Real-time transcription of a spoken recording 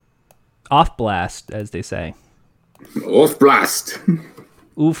off blast, as they say. Off blast.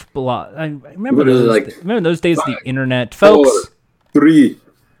 Oof blast. I remember those days of the internet, folks. 4, 3,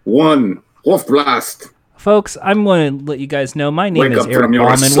 1. Off blast. Folks, I'm going to let you guys know my name is Eric your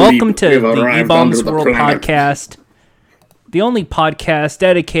Bauman. sleep. Welcome to We've the arrived E-Bombs onto the World planet. Podcast, the only podcast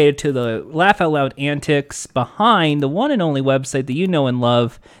dedicated to the laugh out loud antics behind the one and only website that you know and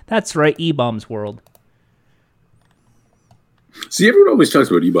love. That's right, E-Bombs World. See, everyone always talks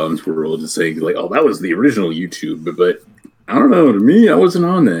about E-Bombs World and saying, like, oh, that was the original YouTube. But I don't know. To me, I wasn't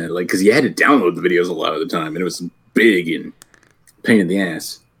on that. Like, because you had to download the videos a lot of the time. And it was big and pain in the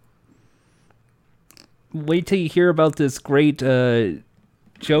ass. Wait till you hear about this great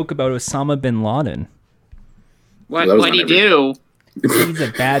joke about Osama bin Laden. What'd he do? He's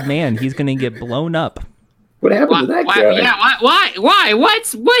a bad man. He's going to get blown up. What happened to that guy? Yeah, why?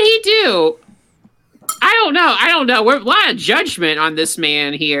 What'd he do? I don't know. We're a lot of judgment on this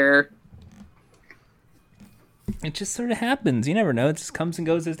man here. It just sort of happens. You never know. It just comes and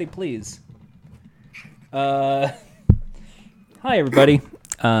goes as they please. Hi, everybody.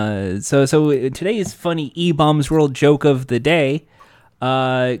 So today's funny E-Bombs World joke of the day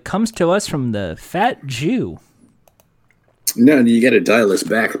comes to us from the Fat Jew. No, you got to dial us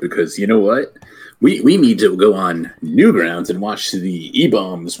back because you know what? We need to go on Newgrounds and watch the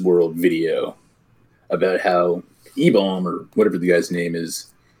E-Bombs World video about how E-Bomb, or whatever the guy's name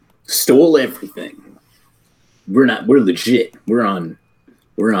is, stole everything. We're legit. We're on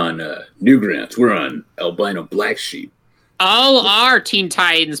Newgrounds. We're on Albino Black Sheep. All our Teen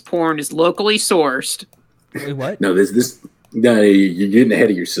Titans porn is locally sourced. Wait, what? No, no, you're getting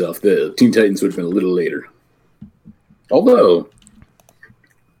ahead of yourself. The Teen Titans would have been a little later. Although,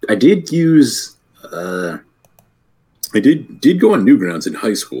 I did use, I did go on Newgrounds in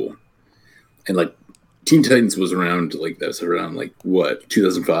high school, and like Teen Titans was around what,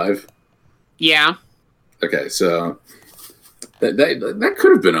 2005? Yeah. Okay, so that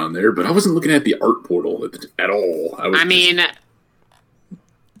could have been on there, but I wasn't looking at the art portal at all. I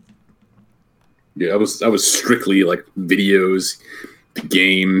was strictly like videos, the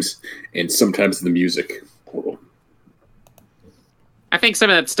games, and sometimes the music portal. I think some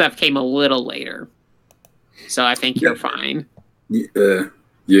of that stuff came a little later, so I think you're fine.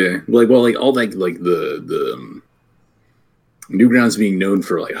 Yeah, like all that, like the Newgrounds being known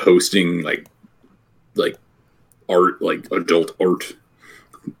for like hosting like art, like adult art.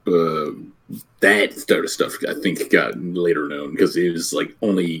 That sort of stuff I think got later known because it was like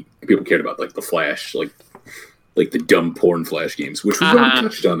only people cared about like the Flash, like the dumb porn Flash games, which we've already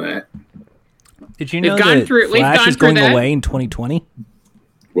touched on that. Did you know that Flash is going away in 2020?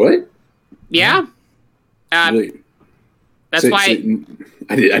 What? Yeah. That's why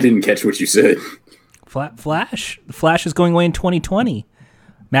I didn't catch what you said. Flash is going away in 2020.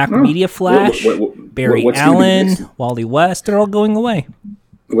 Macromedia Flash, Barry what's Allen, Wally West, they're all going away.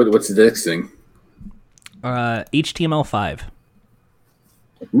 What's the next thing? HTML5.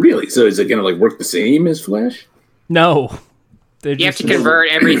 Really? So is it going to like work the same as Flash? No. You have to convert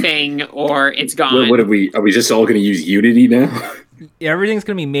everything or it's gone. What are we just all going to use Unity now? Everything's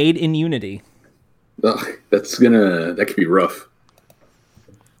going to be made in Unity. Ugh, that could be rough.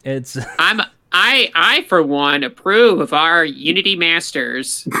 I for one approve of our Unity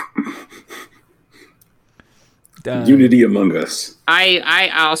masters. Unity among us. I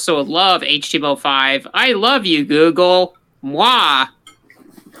also love HTML5. I love you, Google. Mwah.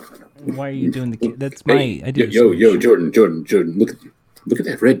 Why are you doing that's my hey, idea. Yo, Jordan, look at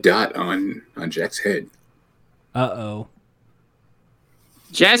that red dot on Jack's head. Uh-oh.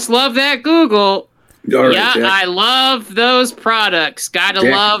 Just love that Google. All right, yeah, Jack. I love those products. Gotta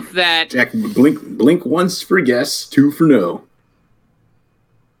love that. Jack, blink once for yes, two for no.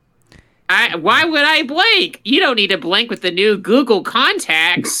 Why would I blink? You don't need to blink with the new Google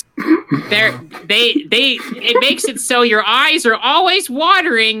contacts. It makes it so your eyes are always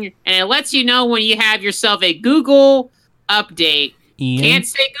watering, and it lets you know when you have yourself a Google update. Ian? Can't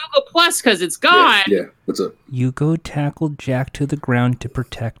say Google Plus because it's gone. Yeah, what's up? You go tackle Jack to the ground to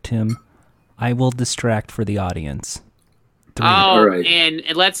protect him. I will distract for the audience. 3. Oh, right. and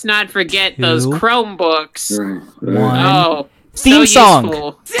let's not forget 2. those Chromebooks. Right. 1. Oh, Theme so song.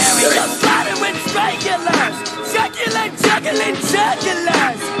 Useful. Series of bottom with regulars, juggling,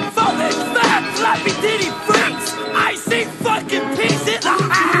 jugulars, falling fat, floppy titty freaks, icy fucking pieces.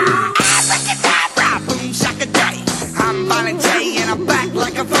 Abracadabra, boom shaka day. I'm Valente and I'm back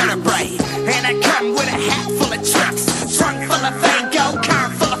like a vertebrae, and I come with a hat full of tricks, trunk full of fango, car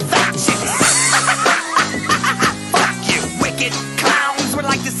full of fat chicks. Fuck you, wicked clowns would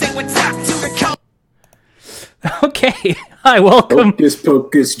like to sing what's up to the coast. Okay. Hi, welcome. Hocus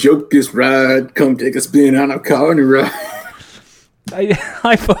pocus, jocus ride. Come take a spin on a corner ride.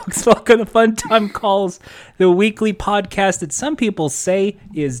 Hi, folks. Welcome to Fun Time Calls, the weekly podcast that some people say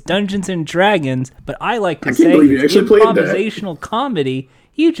is Dungeons and Dragons, but I like to say believe you it's actually played that. improvisational comedy.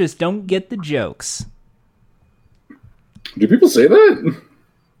 You just don't get the jokes. Do people say that?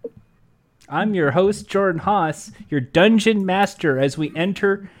 I'm your host, Jordan Haas, your dungeon master as we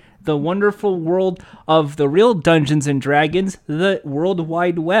enter the wonderful world of the real Dungeons and Dragons, the World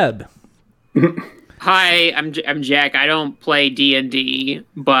Wide Web. Hi, I'm Jack. I don't play D&D,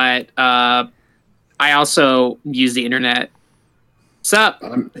 but I also use the internet. Sup?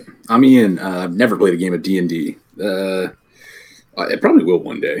 I'm Ian. I've never played a game of D&D. I probably will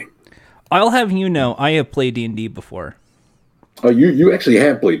one day. I'll have you know, I have played D&D before. Oh, you actually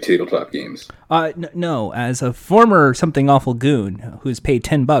have played tabletop games. No, as a former Something Awful goon who's paid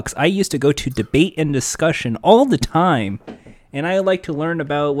 $10, I used to go to debate and discussion all the time, and I like to learn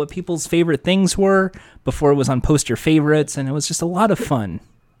about what people's favorite things were before it was on Poster Favorites, and it was just a lot of fun.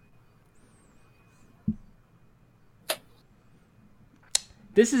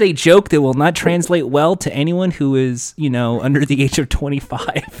 This is a joke that will not translate well to anyone who is, under the age of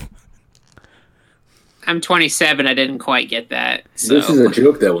 25. I'm 27. I didn't quite get that. So. This is a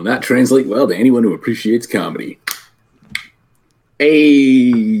joke that will not translate well to anyone who appreciates comedy.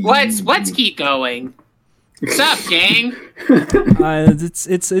 Hey, Let's keep going. What's up, gang? It's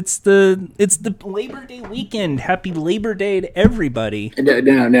the Labor Day weekend. Happy Labor Day to everybody.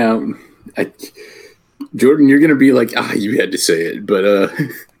 Now, Jordan, you're gonna be like, you had to say it, but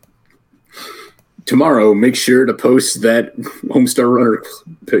tomorrow, make sure to post that Homestar Runner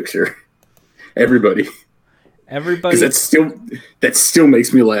picture. Everybody, because that still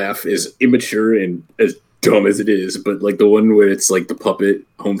makes me laugh. As immature and as dumb as it is, but like the one where it's like the puppet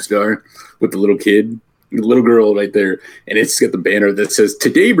Homestar with the little kid, the little girl right there, and it's got the banner that says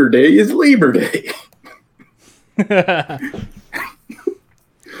 "Today Day is Labor Day."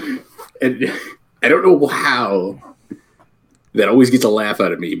 And I don't know how that always gets a laugh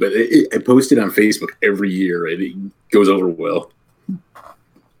out of me, but I post it on Facebook every year, and it goes over well.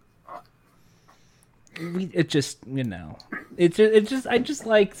 I just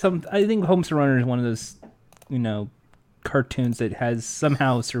like I think Homestar Runner is one of those, cartoons that has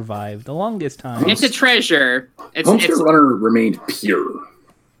somehow survived the longest time. It's a treasure. Homestar Runner remained pure.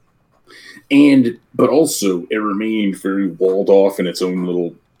 But also it remained very walled off in its own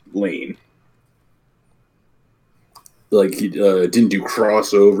little lane. Like, it didn't do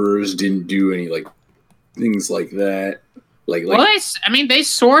crossovers, didn't do any, things like that. They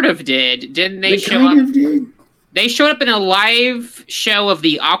sort of did, didn't they? They showed up in a live show of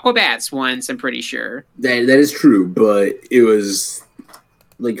the Aquabats once. I'm pretty sure that is true, but it was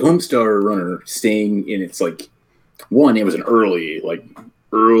like Homestar Runner staying in its one. It was an early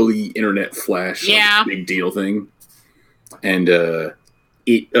internet flash, big deal thing, and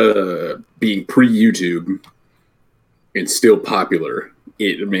it being pre-YouTube and still popular,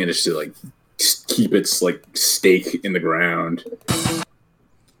 it managed to keep its stake in the ground,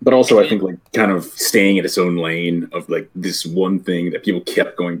 but also I think kind of staying in its own lane of this one thing that people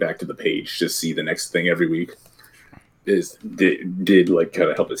kept going back to the page to see the next thing every week did kind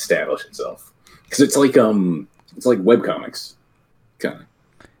of help establish itself, because it's like webcomics kind of.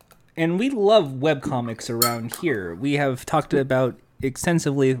 And we love webcomics around here. We have talked about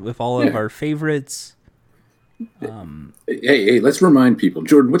extensively with all of our favorites. Hey, let's remind people,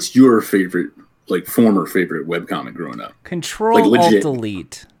 Jordan, what's your favorite, former favorite webcomic growing up? Control Alt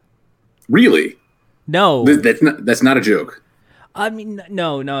Delete. Really? No, that's not a joke. I mean,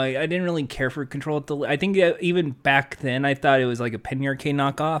 no, I didn't really care for Control Alt Delete. I think even back then, I thought it was like a Penny Arcade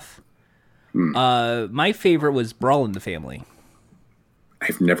knockoff. My favorite was Brawl in the Family.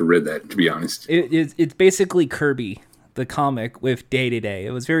 I've never read that, to be honest. It's basically Kirby, the comic, with Day-to-Day.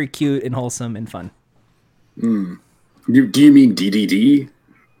 It was very cute and wholesome and fun. Do you mean DDD?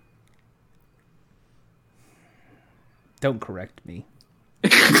 Don't correct me.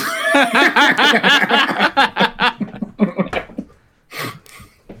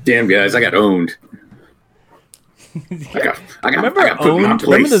 Damn, guys, I got owned. I got remember owned?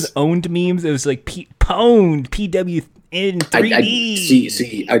 Remember those owned memes? It was like pwned, PWN 3D.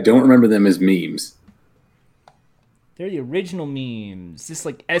 See, I don't remember them as memes. They're the original memes. Just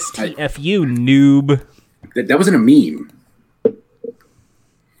like STFU, noob. That wasn't a meme.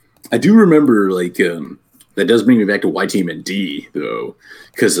 I do remember, that does bring me back to YTMND, though,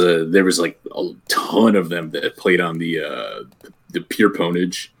 because there was, a ton of them that played on the pure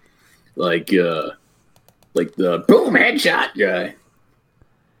ponage. The boom headshot guy.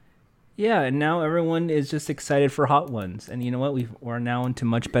 Yeah, and now everyone is just excited for Hot Ones. And you know what? We're now into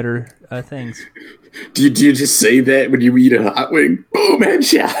much better things. Do you just say that when you eat a hot wing? Boom,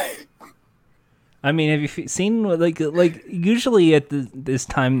 headshot. I mean, have you seen like usually at this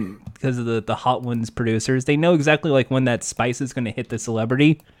time, because of the Hot Ones producers, they know exactly like when that spice is going to hit the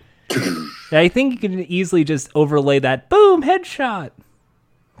celebrity. I think you can easily just overlay that boom headshot.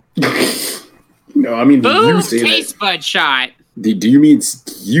 No, I mean, Boom, you say taste bud shot. Do you mean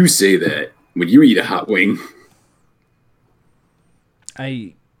you say that when you eat a hot wing?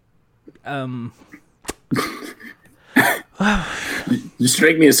 You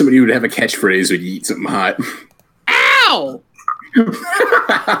strike me as somebody who would have a catchphrase when you eat something hot. Ow!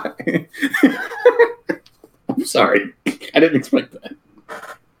 I'm sorry. I didn't expect that.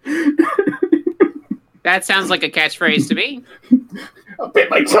 That sounds like a catchphrase to me. I bit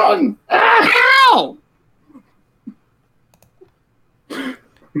my tongue. Ow!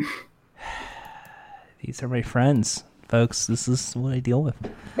 These are my friends, folks. This is what I deal with.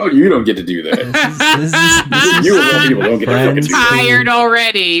 Oh, you don't get to do that. This is You of all people don't get to fucking do that. Tired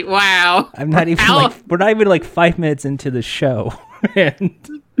already. Wow. I'm not even we're not even like 5 minutes into the show.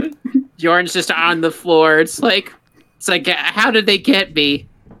 And Jordan's just on the floor. It's like, how did they get me?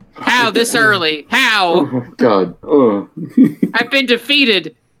 How this early? How? Oh my god. Oh. I've been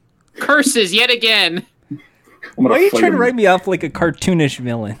defeated. Curses yet again. why are you trying to write me off like a cartoonish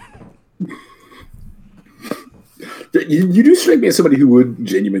villain? You do strike me as somebody who would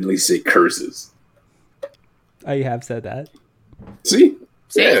genuinely say curses. I have said that. See?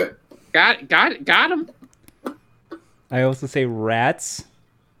 Yeah. Got him. I also say rats.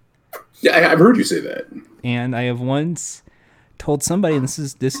 Yeah, I've heard you say that. And I have once told somebody, and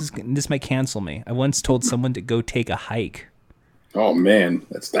this might cancel me. I once told someone to go take a hike. Oh man,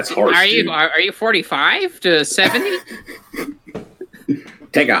 that's harsh. Are you 45 to 70?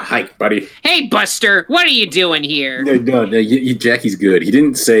 Take a hike, buddy. Hey, Buster, what are you doing here? No, Jackie's good. He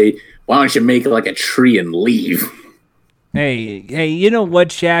didn't say, "Why don't you make like a tree and leave?" Hey, you know what,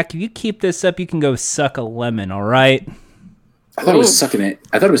 Jack? If you keep this up, you can go suck a lemon. All right. I thought it was sucking it.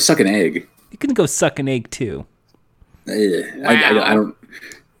 I thought it was sucking egg. You can go suck an egg too. Wow. I don't.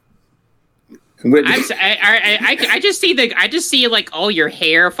 I just see like all your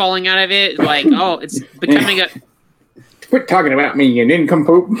hair falling out of it. Like, oh, it's becoming a. Quit talking about me, you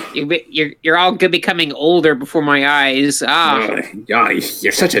nincompoop. You're all becoming older before my eyes.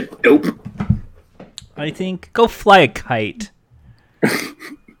 You're such a dope. I think go fly a kite.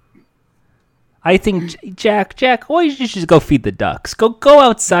 I think Jack, always you should go feed the ducks. Go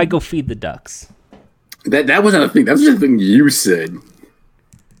outside, go feed the ducks. That wasn't a thing. That was just a thing you said.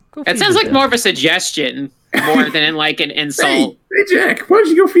 That sounds like more of a suggestion more than like an insult. Hey, Jack, why don't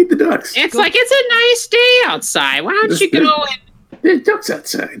you go feed the ducks? It's like it's a nice day outside. Why don't you go and there's ducks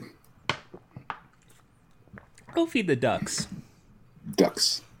outside. Go feed the ducks.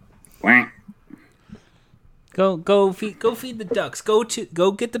 Ducks. Quack. Go feed the ducks. Go get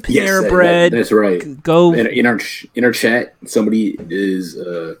the Panera bread. That's right. Go in our chat. Somebody is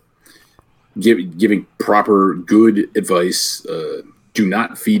giving proper good advice. Do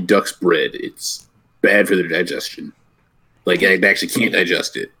not feed ducks bread. It's bad for their digestion. Like I actually can't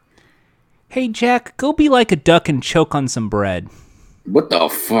digest it. Hey Jack, go be like a duck and choke on some bread. What the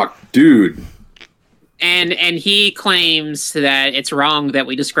fuck, dude? And he claims that it's wrong that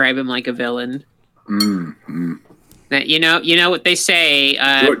we describe him like a villain. That you know what they say.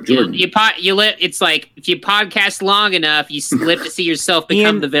 Jordan. It's like if you podcast long enough, you live to see yourself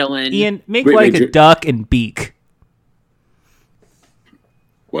become the villain. Ian, make a duck and beak.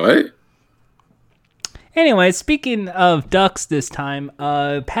 What? Anyway, speaking of ducks, this time,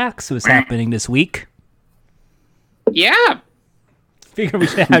 PAX was happening this week. Yeah. Figure we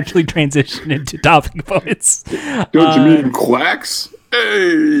should actually transition into topic points. Don't you mean quacks?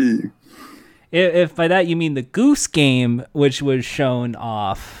 Hey. If by that you mean the Goose Game, which was shown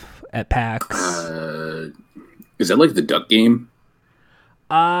off at PAX. Is that like the duck game?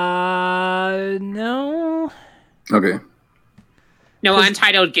 No. Okay. No,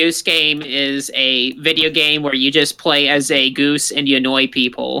 Untitled Goose Game is a video game where you just play as a goose and you annoy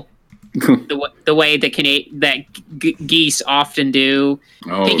people. the way that geese often do.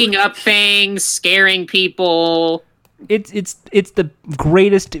 Picking up things, scaring people. It's the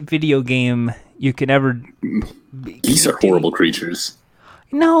greatest video game you can ever. Geese are horrible creatures.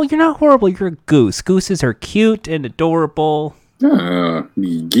 No, you're not horrible. You're a goose. Gooses are cute and adorable.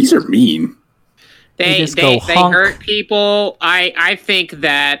 Geese are mean. They hurt people. I think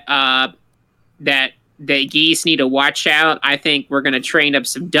that that the geese need to watch out. I think we're going to train up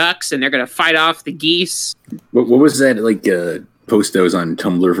some ducks and they're going to fight off the geese. What was that like? post that was on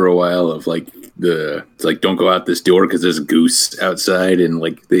Tumblr for a while of like it's like don't go out this door because there's a goose outside, and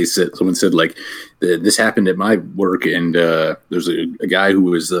like someone said like this happened at my work, and there's a guy who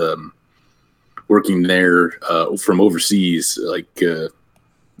was working there from overseas,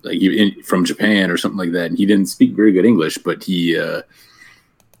 from Japan or something like that, and he didn't speak very good English, but I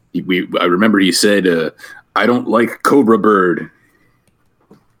remember he said, "I don't like Cobra Bird."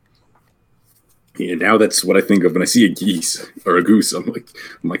 Yeah, now that's what I think of when I see a geese or a goose. I'm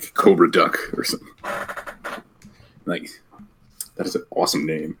like Cobra Duck or something. Like, that is an awesome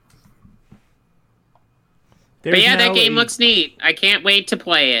name. But yeah, that game looks neat. I can't wait to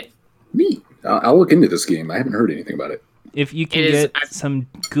play it. Neat. I'll look into this game. I haven't heard anything about it. If you can get some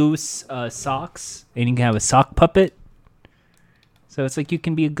goose socks, and you can have a sock puppet, so it's like you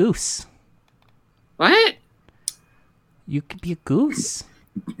can be a goose. What? You could be a goose.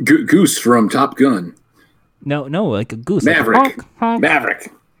 Goose from Top Gun. No, like a goose. Maverick. Like honk, honk. Maverick.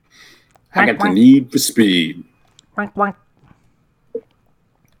 I got the need for speed. Wonk, wonk.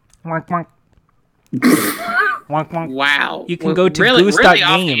 Wonk, wonk. Wonk, wonk. Wow. You can go to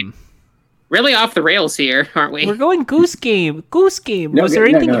goose.game. Really off the rails here, aren't we? We're going Goose Game. Goose Game. No, Was there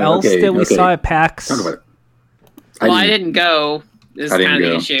anything else okay, that we saw at PAX? Talk about it. I didn't go. This is kind of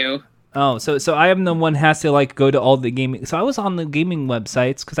the issue. Oh, so I am the one has to like go to all the gaming. So I was on the gaming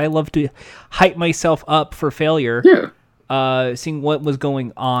websites because I love to hype myself up for failure. Yeah. Seeing what was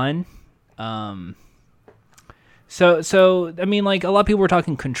going on. So I mean, like a lot of people were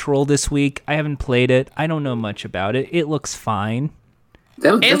talking Control this week. I haven't played it. I don't know much about it. It looks fine.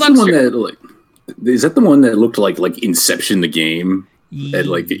 That's the one that like. Is that the one that looked like Inception the game? At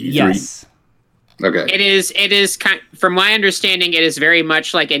like E3? Yes. Okay. It is from my understanding, it is very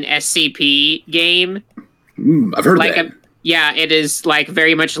much like an SCP game. I've heard that. Yeah, it is like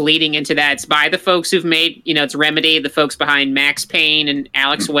very much leading into that. It's by the folks who've made, it's Remedy, the folks behind Max Payne and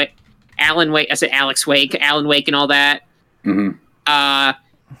Alan Wake. I said Alan Wake and all that. Mm-hmm.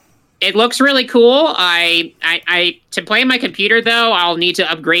 It looks really cool. I to play on my computer though, I'll need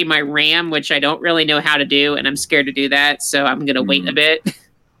to upgrade my RAM, which I don't really know how to do, and I'm scared to do that. So I'm gonna wait a bit.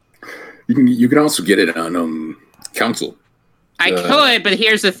 You can also get it on console. I could, but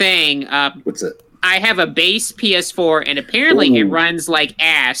here's the thing. What's it? I have a base PS4, and apparently it runs like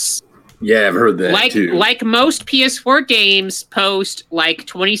ass. Yeah, I've heard that too. Like most PS4 games post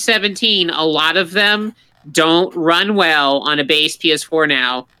 2017, a lot of them don't run well on a base PS4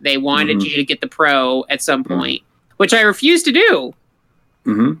 now. They wanted you to get the Pro at some point, which I refuse to do.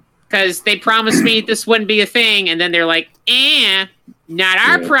 Because they promised me this wouldn't be a thing, and then they're like, not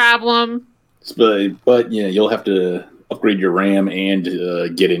our problem. But yeah, you'll have to upgrade your RAM and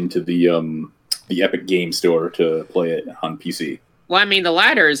get into the Epic Game Store to play it on PC. Well, I mean, the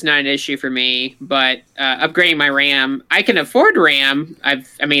latter is not an issue for me, but upgrading my RAM, I can afford RAM. I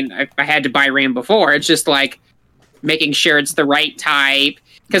had to buy RAM before. It's just like making sure it's the right type.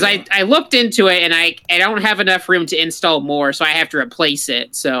 Because I looked into it, and I don't have enough room to install more, so I have to replace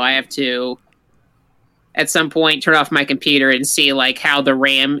it. So I have to, at some point, turn off my computer and see like how the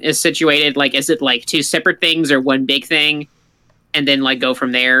RAM is situated. Like, is it like two separate things or one big thing? And then like go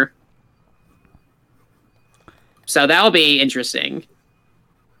from there. So that'll be interesting.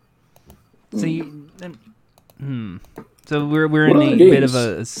 So So we're in a bit of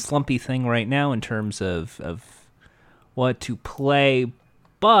a slumpy thing right now in terms of what to play,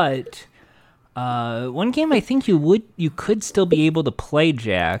 but one game I think you could still be able to play,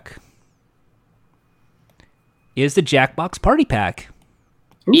 Jack, is the Jackbox Party Pack.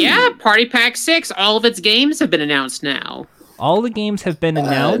 Ooh. Yeah, Party Pack 6. All of its games have been announced now. All the games have been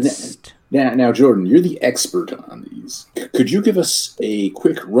announced. Now, Jordan, you're the expert on these. Could you give us a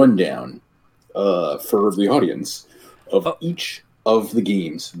quick rundown for the audience of each of the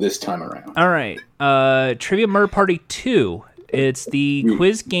games this time around? All right. Trivia Murder Party 2. It's the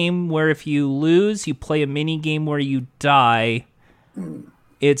quiz game where if you lose, you play a mini game where you die.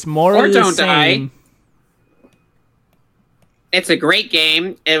 It's more or the same. Die. It's a great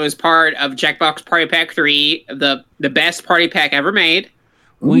game. It was part of Jackbox Party Pack 3, the best party pack ever made.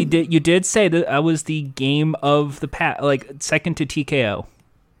 You did say that was the game of the pack, like second to TKO.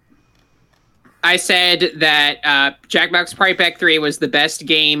 I said that Jackbox Party Pack 3 was the best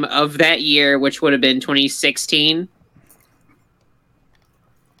game of that year, which would have been 2016.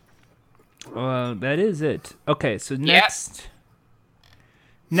 That is it. Okay, so next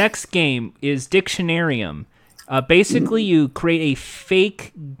game is Dictionarium. Basically, you create a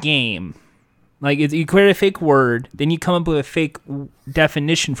fake game. Like, you create a fake word, then you come up with a fake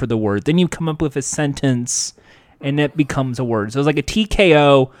definition for the word, then you come up with a sentence, and it becomes a word. So it's like a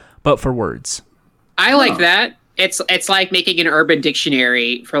TKO, but for words. I like that. It's like making an Urban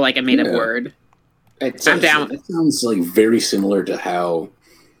Dictionary for like a made up word. I'm down. It sounds like very similar to how,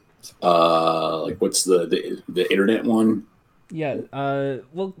 like what's the internet one? Yeah.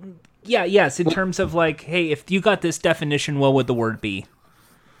 Well. Yeah. Yes. In terms of like, hey, if you got this definition, what would the word be?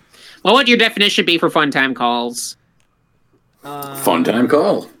 What would your definition be for fun time calls? Fun time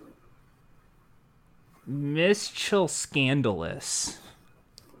call. Mischill scandalous.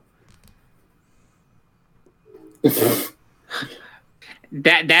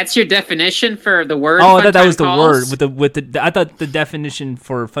 That's your definition for the word. Oh, I thought that was the word with the. I thought the definition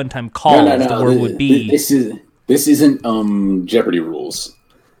for fun time call the word would be. This isn't Jeopardy rules.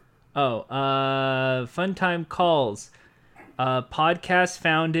 Oh, fun time calls, podcast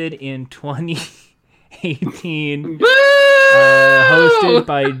founded in 2018, hosted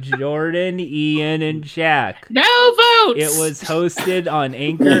by Jordan, Ian, and Jack. No votes. It was hosted on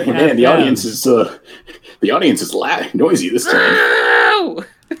Anchor. Man, FM. the audience is noisy this time. No!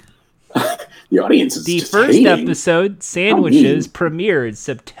 The audience is The just first hating. episode, Sandwiches, premiered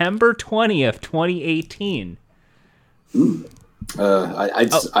September 20th, 2018.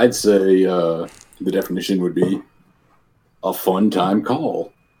 I'd say the definition would be a fun time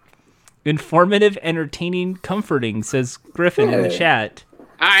call. Informative, entertaining, comforting, says Griffin in the Hey. chat.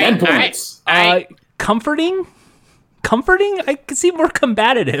 10 points. Comforting? Comforting? I could see more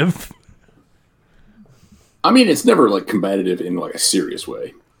combative. I mean, it's never like combative in like a serious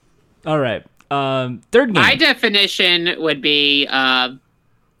way. All right. Third game. My definition would be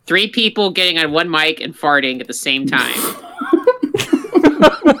 3 people getting on one mic and farting at the same time.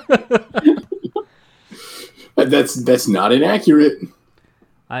 That's not inaccurate.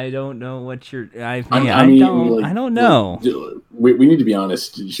 I don't know what you're. I Like, don't know. We need to be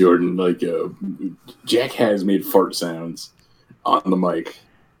honest, Jordan. Like, Jack has made fart sounds on the mic.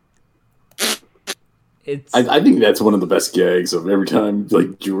 It's. I think that's one of the best gags of every time.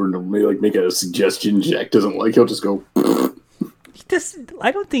 Like Jordan will make a suggestion Jack doesn't like, he'll just go.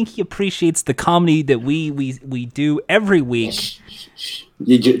 I don't think he appreciates the comedy that we do every week.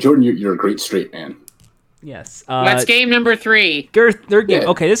 Yeah, Jordan, you're a great straight man. Yes. That's game number 3. Third game. Yeah.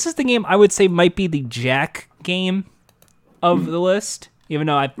 Okay, this is the game I would say might be the Jack game of the list, even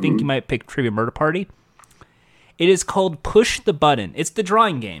though I think you might pick Trivia Murder Party. It is called Push the Button. It's the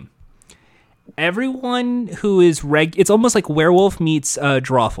drawing game. Everyone who is it's almost like Werewolf meets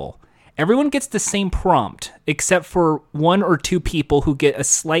Drawful. Everyone gets the same prompt, except for 1 or 2 people who get a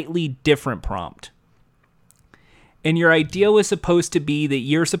slightly different prompt. And your idea was supposed to be that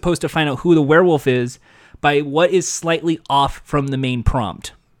you're supposed to find out who the werewolf is by what is slightly off from the main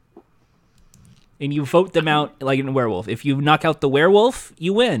prompt. And you vote them out like in a werewolf. If you knock out the werewolf,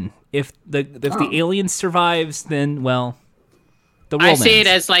 you win. If the alien survives, then, well, the world I see ends.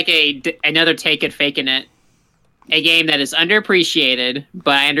 it as like another Take It, Faking It. A game that is underappreciated,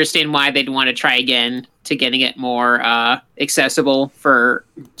 but I understand why they'd want to try again to getting it more accessible for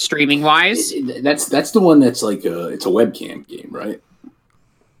streaming wise. That's the one that's like it's a webcam game, right?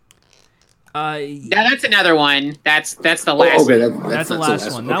 Yeah, that's another one. That's the last. Okay, That's the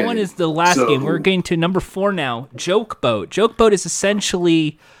last one. That okay. one is the last So- game. We're getting to number 4 now. Joke Boat. Joke Boat is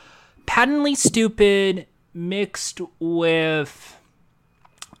essentially patently stupid mixed with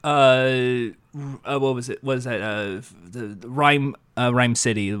what was it? Was that the Rhyme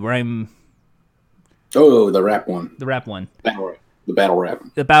City? The the rap one. the rap one. The battle rap.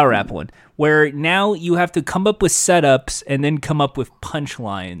 The battle rap one, where now you have to come up with setups and then come up with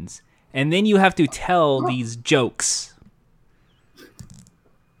punchlines, and then you have to tell these jokes.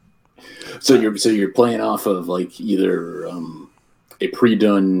 So you're playing off of like either a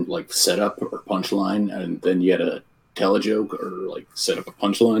pre-done like setup or punchline, and then you gotta tell a joke or like set up a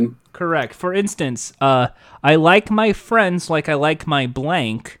punchline. Correct. For instance, I like my friends like I like my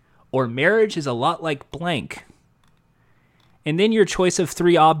blank, or marriage is a lot like blank. And then your choice of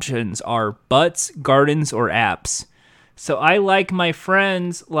 3 options are butts, gardens, or apps. So I like my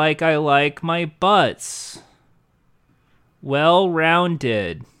friends like I like my butts.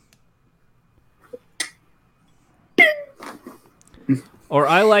 Well-rounded. Or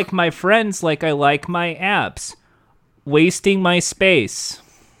I like my friends like I like my apps. Wasting my space.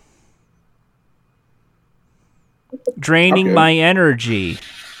 Draining Okay. my energy.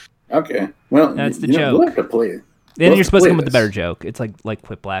 Okay, well That's the We'll joke. have to play it. Then We'll you're supposed to play come with the this. better joke. It's like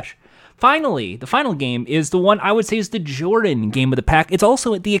Quiplash. Finally, the final game is the one I would say is the Jordan game of the pack. It's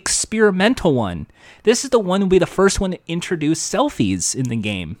also the experimental one. This is the one that will be the first one to introduce selfies in the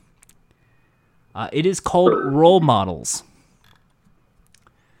game. It is called Role Models.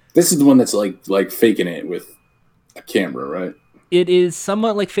 This is the one that's like faking it with a camera, right? it is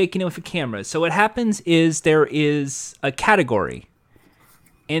somewhat like faking it with a camera. So what happens is there is a category.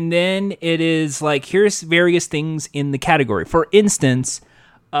 And then it is like, here's various things in the category. For instance,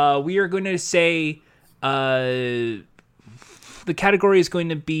 we are going to say the category is going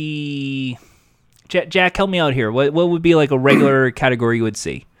to be... Jack, help me out here. What would be like a regular category you would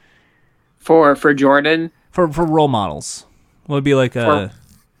see? For Jordan? For role models. What would be like a...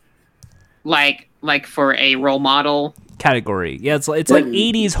 Like for a role model category. Yeah, it's like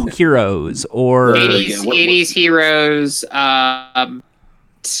 80s heroes or 80s heroes,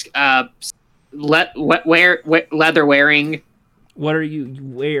 leather wearing. What are you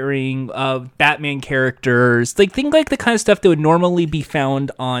wearing? Batman characters. Like, think like the kind of stuff that would normally be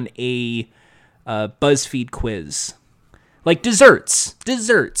found on a BuzzFeed quiz. Like desserts.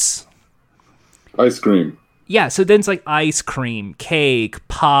 Ice cream. Yeah, so then it's like ice cream, cake,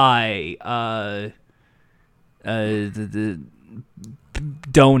 pie, the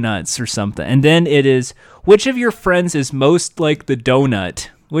donuts or something. And then it is, which of your friends is most like the donut?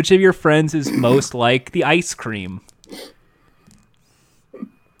 Which of your friends is most like the ice cream?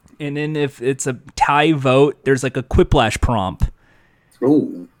 And then if it's a tie vote, there's like a quiplash prompt.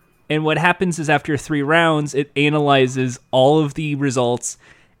 Oh. And what happens is after 3 rounds, it analyzes all of the results.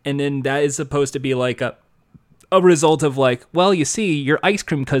 And then that is supposed to be like a result of like, well, you see, you're ice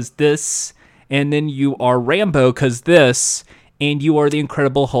cream because this, and then you are Rambo because this, and you are the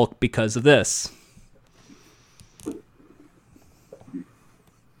Incredible Hulk because of this.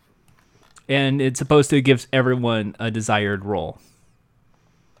 And it's supposed to give everyone a desired role.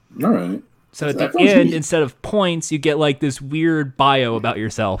 All right. So at the end, instead of points, you get like this weird bio about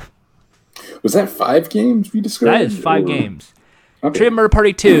yourself. Was that 5 games we described? That is 5 games. Okay. Trivia Murder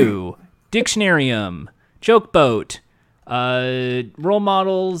Party 2, Dictionarium, Joke Boat, role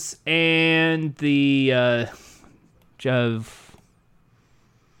models, and the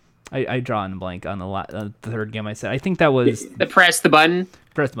I draw in blank on the third game I said. I think that was the press the button.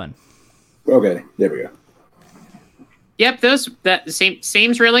 Press the button. Okay, there we go. Yep, that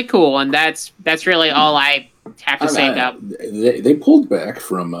seems really cool, and that's really all I have to say about. They pulled back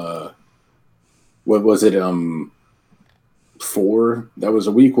from what was it? 4 that was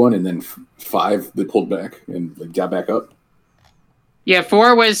a weak one, and then 5 they pulled back and got back up. Yeah,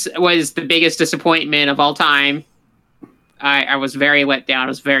 4 was the biggest disappointment of all time. I was very let down. I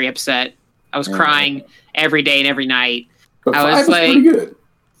was very upset. I was crying every day and every night. But I 5 was like, pretty good.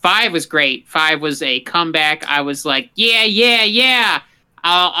 5 was great. 5 was a comeback. I was like, yeah,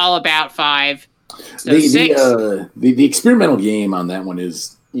 all about 5. So 6. The experimental game on that one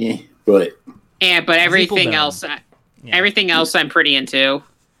is but everything else. Everything else I'm pretty into.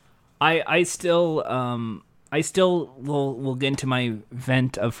 I still will get into my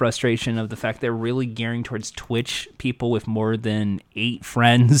vent of frustration of the fact they're really gearing towards Twitch people with more than 8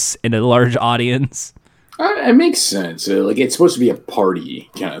 friends and a large audience. It makes sense. Like, it's supposed to be a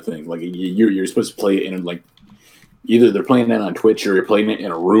party kind of thing. Like, you're supposed to play it in like either they're playing it on Twitch or you're playing it in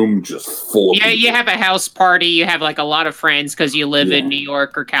a room just full of people. You have a house party. You have like a lot of friends because you live in New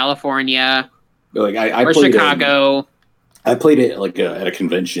York or California, like I or played Chicago. I played it like at a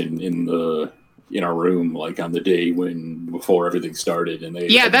convention in our room, like on the day before everything started, and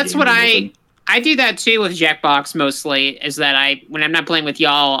that's what I do that too with Jackbox mostly. Is that when I'm not playing with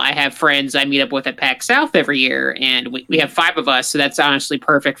y'all, I have friends I meet up with at PAX South every year, and we have 5 of us, so that's honestly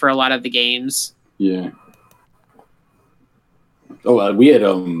perfect for a lot of the games. Yeah. Oh, we had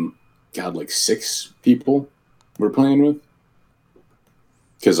like 6 people we're playing with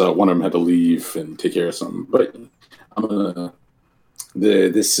because one of them had to leave and take care of something, but. I'm gonna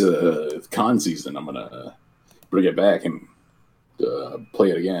this con season. I'm gonna bring it back and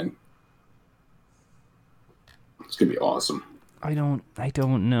play it again. It's gonna be awesome. I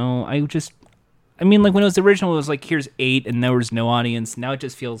don't know. I mean, like when it was original, it was like here's 8 and there was no audience. Now it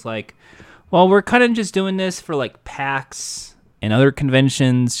just feels like, well, we're kind of just doing this for like PAX and other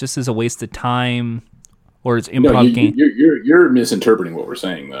conventions, just as a waste of time, or it's improv game. You're misinterpreting what we're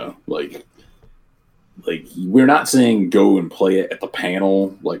saying though. Like, we're not saying go and play it at the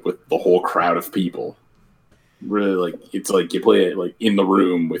panel, like, with the whole crowd of people. Really, like, it's like you play it, like, in the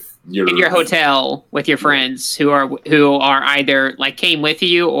room with in your hotel with your friends who are either, like, came with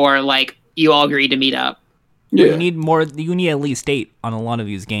you or, like, you all agreed to meet up. Yeah. You need at least 8 on a lot of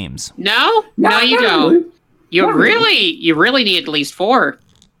these games. No, you don't. Really. You really need at least 4,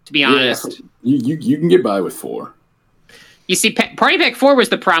 to be honest. You can get by with 4. You see, Party Pack 4 was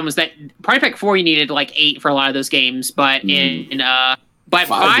the problem. Was that Party Pack 4 you needed like 8 for a lot of those games, but but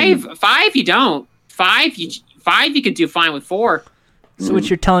 5 you don't. 5 you could do fine with 4. So what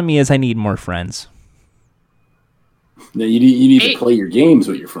you're telling me is I need more friends. No, you need to play your games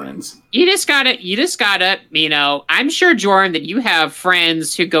with your friends. You just gotta, I'm sure, Jordan, that you have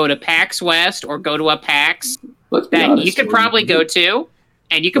friends who go to PAX West or go to a PAX that you could probably go to,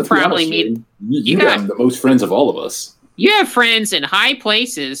 and you could probably meet. You got the most friends of all of us. You have friends in high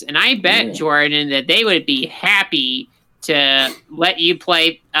places, and I bet, Jordan, that they would be happy to let you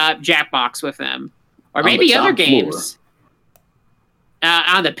play Jackbox with them, or maybe other games.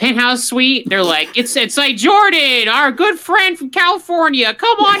 On the penthouse suite, they're like, it's like, Jordan, our good friend from California,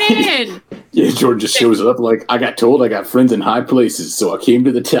 come on in. Yeah, Jordan just shows up like, I got told I got friends in high places, so I came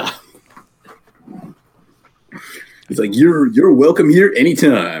to the top. He's like, you're welcome here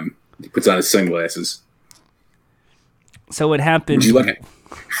anytime. He puts on his sunglasses. So what happened? Would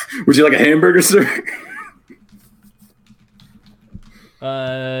you like a hamburger, sir?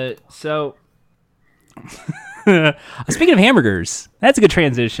 So speaking of hamburgers, that's a good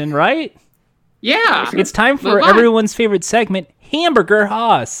transition, right? Yeah. It's time for everyone's favorite segment, Hamburger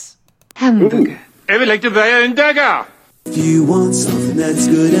Haas. Hamburger. I would like to buy a dagger. If you want something that's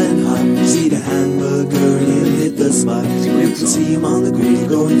good and hot, see the hamburger, he'll hit the spot. You can see him on the grill,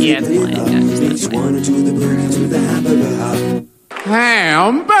 go and hit it up. Makes you want to do the boogie to the hamburger hop.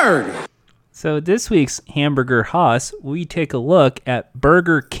 Hamburger. So this week's Hamburger Haas, we take a look at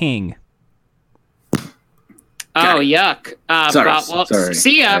Burger King. Oh, yuck. Sorry.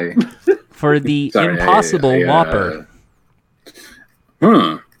 See ya. For the Impossible Whopper.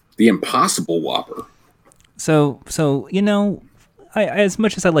 The Impossible Whopper. So I as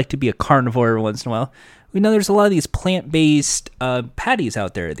much as I like to be a carnivore every once in a while, we know there's a lot of these plant-based patties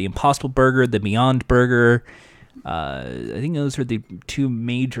out there. The Impossible Burger, the Beyond Burger. I think those are the two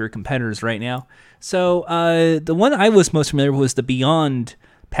major competitors right now. So the one I was most familiar with was the Beyond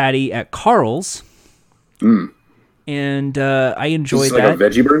patty at Carl's. And I enjoyed that. Like a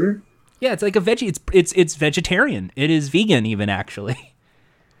veggie burger? Yeah, it's like a veggie. It's vegetarian. It is vegan even, actually.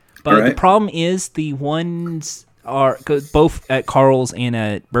 But the problem is the ones are both at Carl's and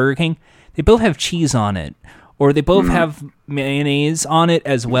at Burger King. They both have cheese on it, or they both have mayonnaise on it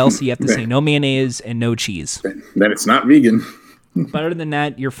as well. So you have to say no mayonnaise and no cheese. Then it's not vegan. But other than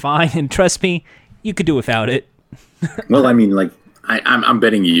that, you're fine. And trust me, you could do without it. Well, I mean, like I'm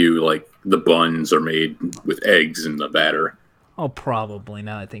betting you, like the buns are made with eggs in the batter. Oh, probably.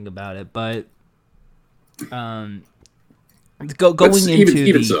 Now that I think about it, but going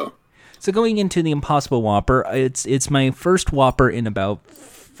into the Impossible Whopper, it's my first Whopper in about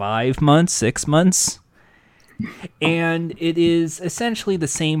 6 months, and it is essentially the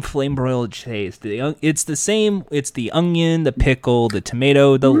same flame broiled taste. It's the same. It's the onion, the pickle, the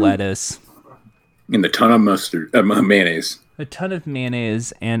tomato, the lettuce, and the ton of mayonnaise. A ton of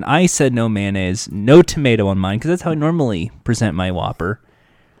mayonnaise, and I said no mayonnaise, no tomato on mine because that's how I normally present my Whopper.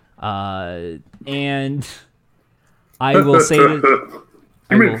 And I will say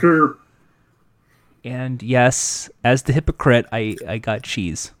that. And yes, as the hypocrite, I got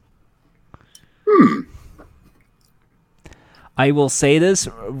cheese. I will say this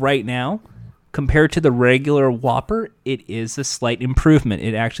right now. Compared to the regular Whopper, it is a slight improvement.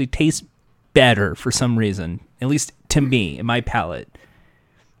 It actually tastes better for some reason, at least to me, in my palate.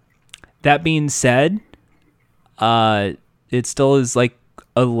 That being said, it still is like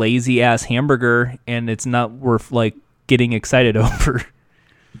a lazy-ass hamburger, and it's not worth like getting excited over.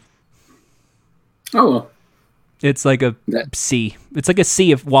 Oh, well. It's like a C. It's like a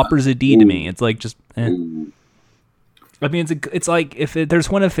C if Whopper's a D to me. It's like just. I mean, it's like if there's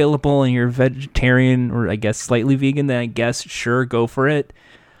one available and you're vegetarian or I guess slightly vegan, then I guess sure go for it.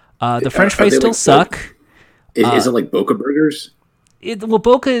 The French fries still suck. Is it like Boca Burgers?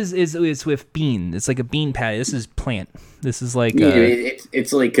 Boca is with bean. It's like a bean patty. This is plant. This is like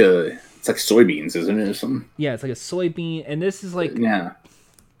it's like soybeans, isn't it, or something? Yeah, it's like a soybean, and this is like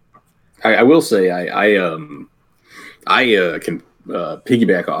I will say I can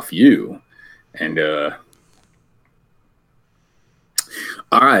piggyback off you, and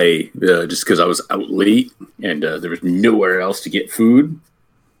I just because I was out late and there was nowhere else to get food,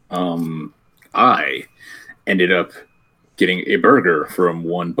 I ended up getting a burger from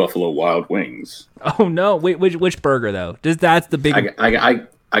One Buffalo Wild Wings. Oh no! Wait, which burger though? That's the big.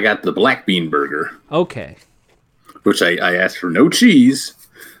 I got the black bean burger. Okay. Which I asked for no cheese,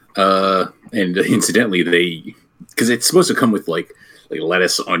 and incidentally because it's supposed to come with like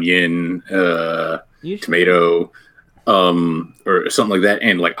lettuce, onion, tomato, or something like that,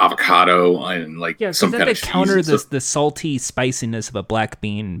 and like avocado and like some kind of cheese. Counter the salty spiciness of a black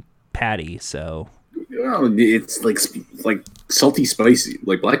bean patty. So it's like salty spicy.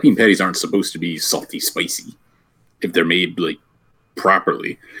 Like black bean patties aren't supposed to be salty spicy if they're made like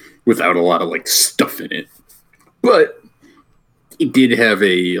properly without a lot of like stuff in it. But it did have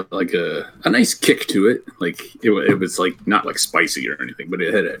a nice kick to it. Like it was like not like spicy or anything, but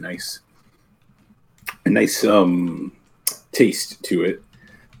it had a nice taste to it.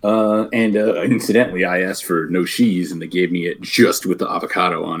 And incidentally, I asked for no cheese, and they gave me it just with the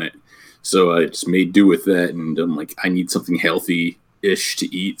avocado on it. So I just made do with that, and I'm like, I need something healthy-ish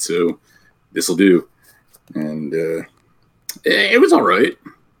to eat, so this will do. And it was all right.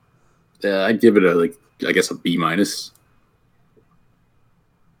 I'd give it a B-,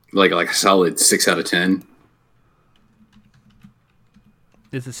 like a solid 6 out of 10.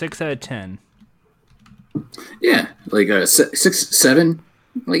 It's a 6 out of 10. Yeah, like a 6, 7,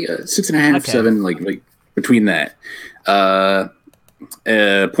 like a 6.5, Okay. 7, like between that.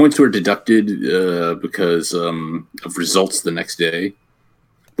 Points were deducted because of results the next day,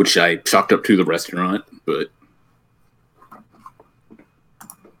 which I chalked up to the restaurant, but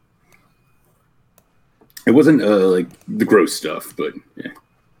it wasn't like the gross stuff. But yeah,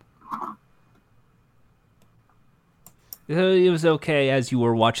 It was okay as you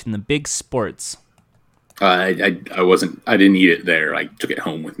were watching the big sports. I didn't eat it there. I took it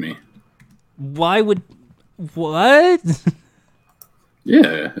home with me. What?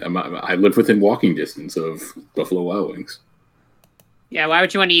 Yeah, I live within walking distance of Buffalo Wild Wings. Yeah, why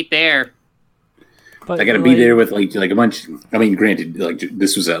would you want to eat there? But I got to be there with like a bunch. I mean, granted, like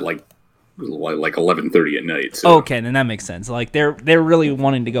this was at like 11:30 at night. So Okay, then that makes sense. Like they're really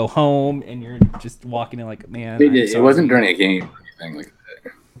wanting to go home, and you're just walking in like, man. it wasn't during a game or anything like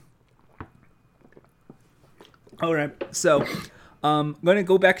that. All right, so I'm gonna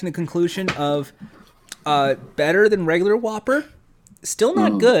go back to the conclusion of better than regular Whopper. Still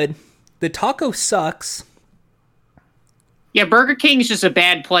not good. The taco sucks. Yeah, Burger King's just a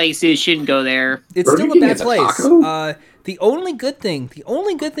bad place. You shouldn't go there. It's Burger still a King bad has a place. taco? The only good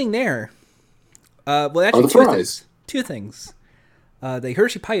thing there. Well, actually, the fries. Two things. The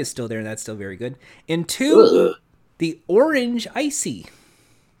Hershey pie is still there, and that's still very good. And two, the orange icy.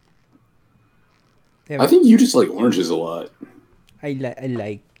 I think you just like oranges a lot. I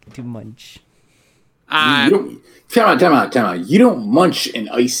like to munch. You don't. Time out. You don't munch an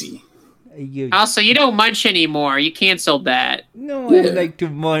icy. Also, you don't munch anymore. You canceled that. No, Yeah. I like to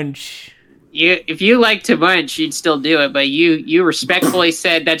munch. If you like to munch, you'd still do it. But you respectfully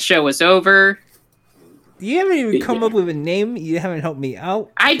said that show was over. You haven't even come up with a name. You haven't helped me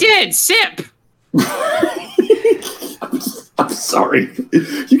out. I did. Sip. I'm sorry.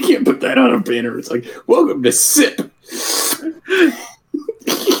 You can't put that on a banner. It's like, welcome to SIP.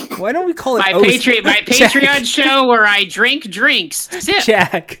 Why don't we call it My Patreon show where I drink drinks. Sip.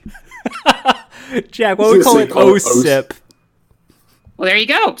 Jack? Jack, what do we call it? OSIP. Well, there you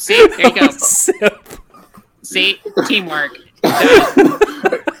go. See, there you go. Sip. See, teamwork.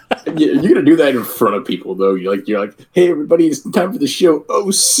 You're gonna do that in front of people, though. You're like, hey, everybody, it's time for the show.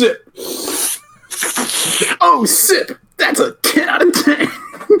 Oh, SIP. Oh, SIP. That's a 10 out of 10.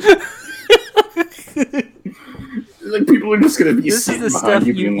 Like, people are just gonna be. This is sitting the behind stuff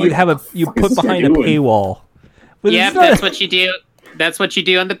you, being like, you "What the fuck put is this guy behind a doing?" paywall. But Yep, it's not- that's what you do. That's what you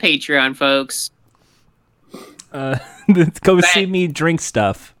do on the Patreon, folks. Go see me drink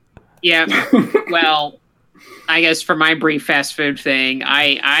stuff. Yeah. Well, I guess for my brief fast food thing,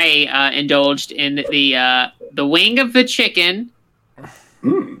 I indulged in the wing of the chicken,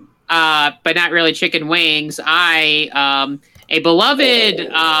 but not really chicken wings. A beloved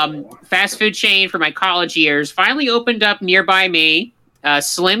fast food chain for my college years finally opened up nearby me.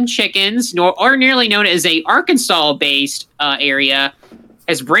 Slim Chickens, ordinarily known as a Arkansas-based area,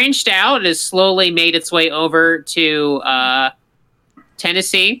 has branched out and has slowly made its way over to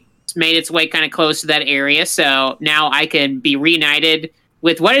Tennessee. It's made its way kind of close to that area, so now I can be reunited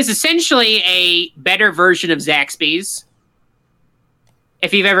with what is essentially a better version of Zaxby's.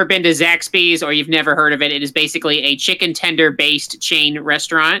 If you've ever been to Zaxby's or you've never heard of it, it is basically a chicken tender-based chain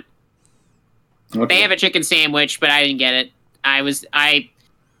restaurant. Okay. They have a chicken sandwich, but I didn't get it.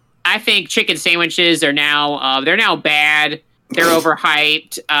 I think chicken sandwiches are now they're now bad. They're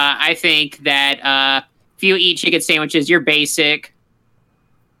overhyped. I think that if you eat chicken sandwiches, you're basic.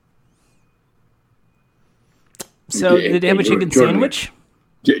 So, Yeah, did they have a chicken Jordan, sandwich?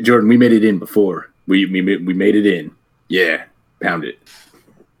 Jordan, we made it in before. We made it in. Yeah, pound it.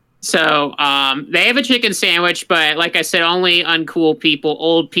 So they have a chicken sandwich, but like I said, only uncool people,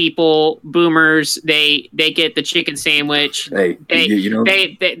 old people, boomers, they get the chicken sandwich. Hey,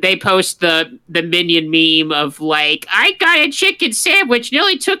 They post the Minion meme of like, I got a chicken sandwich and it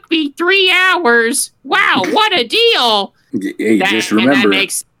only took me 3 hours. Wow, what a deal! Hey, just remember.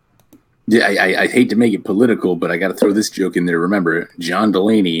 That I hate to make it political, but I got to throw this joke in there. Remember, John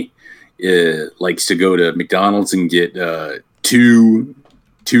Delaney likes to go to McDonald's and get two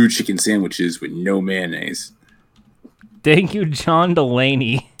chicken sandwiches with no mayonnaise. Thank you, John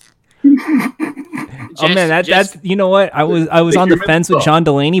Delaney. Oh man, that's you know what? I was on the fence with John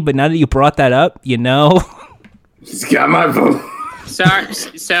Delaney, but now that you brought that up, you know, he's got my vote.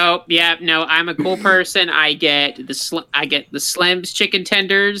 So yeah, no, I'm a cool person. I get the Slim's chicken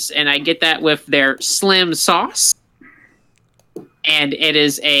tenders, and I get that with their Slim sauce, and it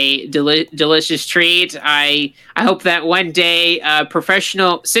is a delicious treat. I hope that one day,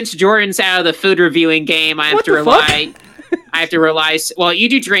 since Jordan's out of the food reviewing game, I have to rely. Well, you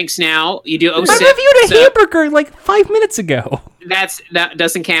do drinks now. You do. I reviewed a hamburger like 5 minutes ago. That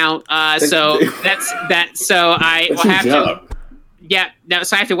doesn't count. So I will have to. Yeah, no.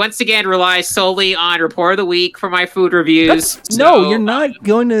 So I have to once again rely solely on Report of the Week for my food reviews. No, you're not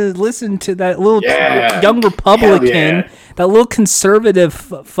going to listen to that little young Republican, that little conservative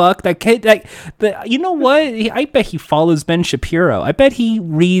fuck. That kid. You know what? I bet he follows Ben Shapiro. I bet he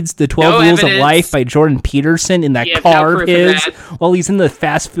reads the 12 Rules of Life by Jordan Peterson in that car of his while he's in the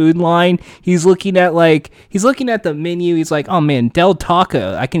fast food line. He's looking at the menu. He's like, oh man, Del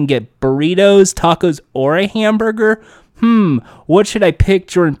Taco. I can get burritos, tacos, or a hamburger. What should I pick,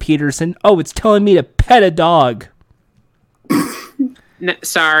 Jordan Peterson? Oh, it's telling me to pet a dog.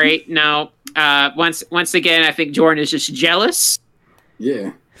 Sorry, no. Once again, I think Jordan is just jealous.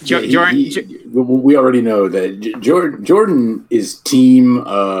 Yeah. Jordan. We already know that Jordan is team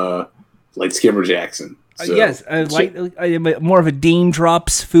like Skimmer Jackson. So. Yes, I'm more of a Dame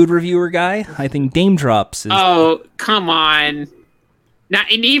Drops food reviewer guy. I think Dame Drops is... Oh, come on. Not,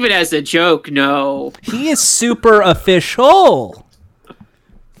 and even as a joke, no. He is super official.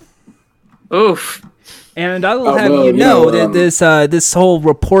 Oof. And I will have you know that this whole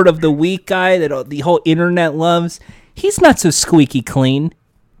Report of the Week guy that the whole internet loves, he's not so squeaky clean.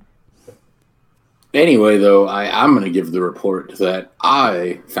 Anyway, though, I'm going to give the report that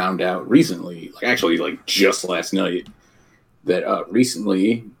I found out recently, like just last night, that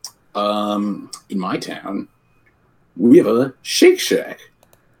recently in my town, we have a Shake Shack.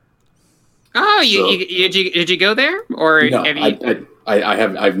 Oh, did you go there, or no, have you?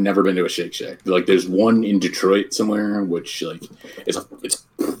 I've never been to a Shake Shack. Like, there's one in Detroit somewhere, which that's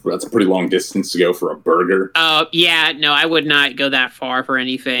a pretty long distance to go for a burger. Oh yeah, no, I would not go that far for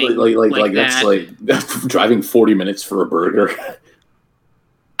anything. Like that's like driving 40 minutes for a burger.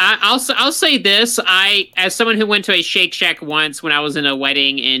 I'll say this: as someone who went to a Shake Shack once when I was in a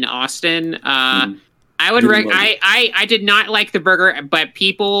wedding in Austin, I would I did not like the burger, but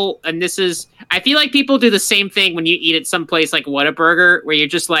people, and I feel like people do the same thing when you eat at some place like Whataburger, where you're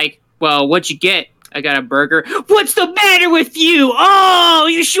just like, well, what'd you get? I got a burger. What's the matter with you? Oh,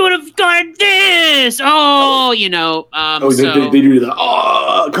 you should have gotten this. Oh, you know. They do that.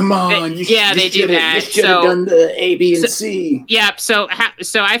 Oh, come on. They do that. You should have done the A, B, and C. Yeah. So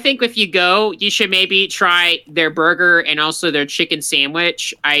I think if you go, you should maybe try their burger and also their chicken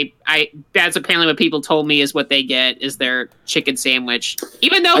sandwich. That's apparently what people told me is what they get is their chicken sandwich.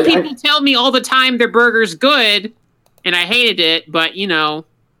 Even though people tell me all the time their burger's good, and I hated it, but you know.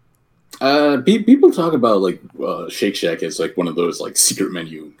 People talk about like Shake Shack as like one of those like secret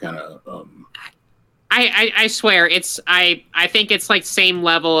menu kind of. I swear I think it's like same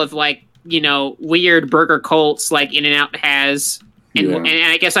level of like, you know, weird burger cults like In-N-Out has, and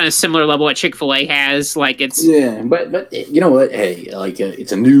I guess on a similar level what Chick-fil-A has. Like it's but you know what? Hey, like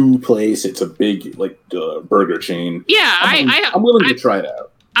it's a new place. It's a big like burger chain. Yeah, I'm willing to try it out.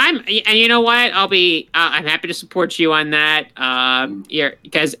 And you know what? I'm happy to support you on that.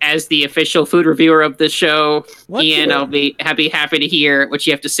 Because as the official food reviewer of the show, Ian, I'll be happy to hear what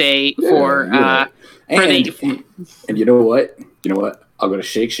you have to say and you know what? I'll go to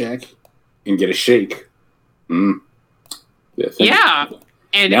Shake Shack and get a shake. Yeah.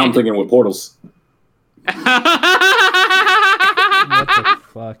 And now I'm thinking with portals. What the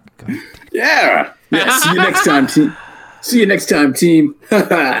fuck? Yeah. See you next time, team. See you next time, team.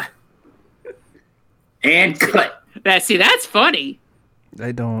 And cut. That's funny.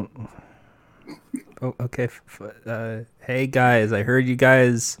 I don't. Oh, okay. Hey guys, I heard you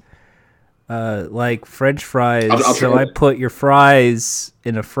guys like French fries, so I put your fries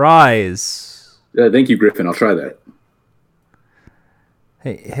in a fries. Thank you, Griffin. I'll try that.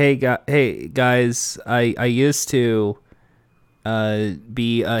 Hey guys. I used to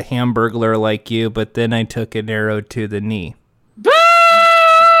be a hamburglar like you, but then I took an arrow to the knee.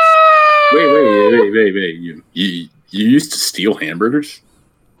 Wait. You used to steal hamburgers?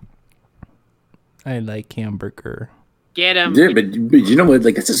 I like hamburger. Get him. Yeah, but you know what?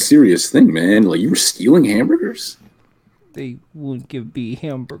 Like, that's a serious thing, man. Like, you were stealing hamburgers? They won't give me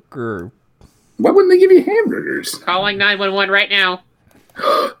hamburger. Why wouldn't they give you hamburgers? Calling 911 right now.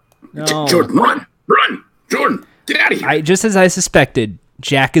 No. Jordan, run! Jordan, get out of here! Just as I suspected,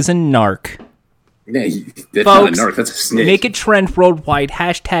 Jack is a narc. Yeah, that's Folks, not a narc. That's a snitch. Make it trend worldwide.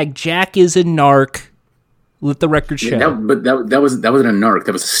 Hashtag Jack is a narc. Let the record show. That wasn't a narc.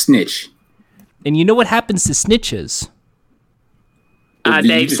 That was a snitch. And you know what happens to snitches?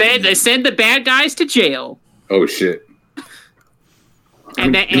 They send the bad guys to jail. Oh shit!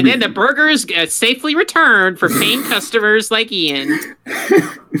 And then the burgers get safely returned for paying customers like Ian.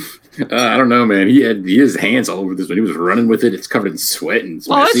 I don't know, man. He had his hands all over this when he was running with it. It's covered in sweat and.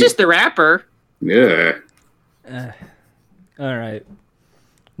 Well, it's just the wrapper. Yeah. All right.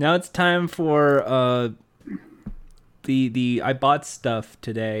 Now it's time for the I bought stuff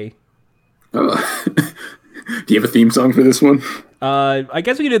today. Oh. Do you have a theme song for this one? I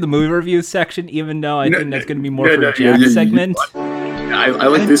guess we can do the movie review section, even though I think that's going to be more for Jack's segment. I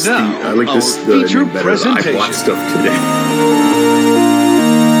like this. I like this. The I bought stuff today.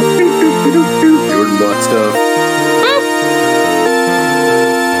 Jordan bought stuff.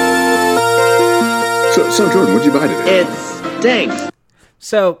 So Jordan, what'd you buy today? It stinks.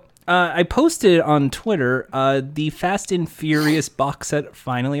 So I posted on Twitter. The Fast and Furious box set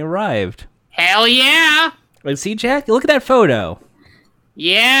finally arrived. Hell yeah! See, Jack, look at that photo.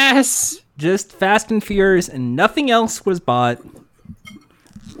 Yes. Just Fast and Furious, and nothing else was bought.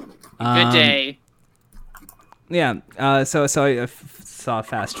 Good day. Yeah. So I saw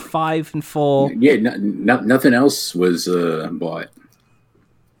Fast 5 in full. Yeah. Nothing else was bought.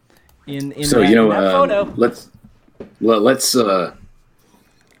 In so that, you know, in that photo.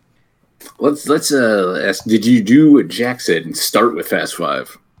 let's ask. Did you do what Jack said and start with Fast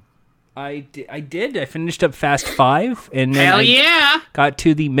 5? I did. I finished up Fast 5, and then I got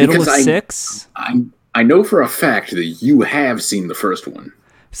to the middle of 6. I know for a fact that you have seen the first one.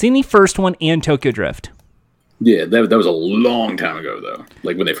 Seen the first one and Tokyo Drift. Yeah, that was a long time ago, though.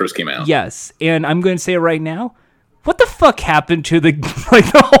 Like when they first came out. Yes, and I'm going to say it right now. What the fuck happened to the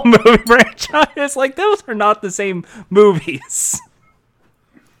whole movie franchise? Like, those are not the same movies.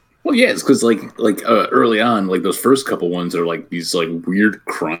 Well, yeah, it's because early on, like those first couple ones are like these like weird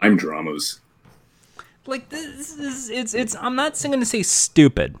crime dramas. Like this is it's. I'm not going to say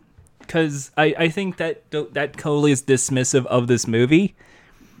stupid, because I think that totally is dismissive of this movie.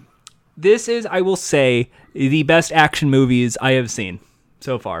 This is, I will say, the best action movies I have seen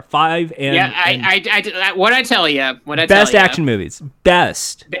so far. 5 and what I tell you, best action movies,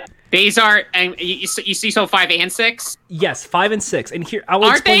 best. These are, and you see, so 5 and 6. Yes, 5 and 6, and here I will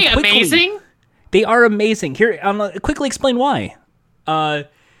Aren't explain they quickly. Amazing? They are amazing. Here, I'll quickly explain why.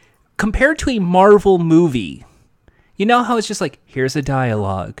 Compared to a Marvel movie, you know how it's just like, here's a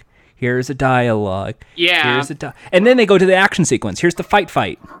dialogue, yeah, here's and then they go to the action sequence. Here's the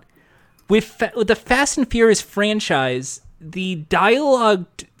fight. With the Fast and Furious franchise, the dialogue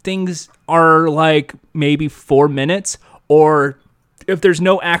things are like maybe 4 minutes, or if there's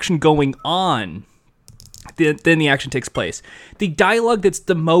no action going on, then the action takes place. The dialogue that's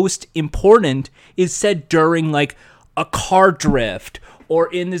the most important is said during like a car drift, or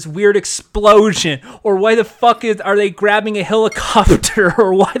in this weird explosion, or why the fuck are they grabbing a helicopter,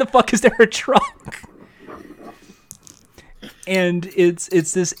 or why the fuck is there a truck? And it's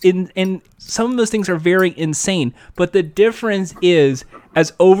this and some of those things are very insane, but the difference is,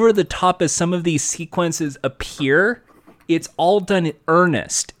 as over the top as some of these sequences appear, it's all done in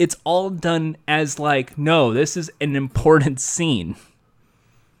earnest. It's all done as like, no, this is an important scene.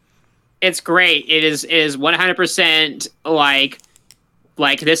 It's great. It is 100% like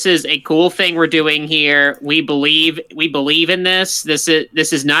this is a cool thing we're doing here. We believe in this. This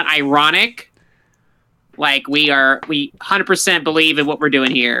is not ironic. Like, we 100% believe in what we're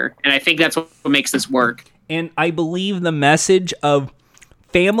doing here. And I think that's what makes this work. And I believe the message of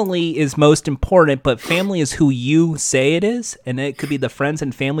family is most important, but family is who you say it is, and it could be the friends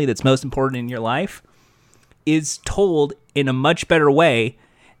and family that's most important in your life, is told in a much better way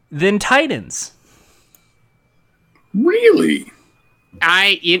than Titans. Really?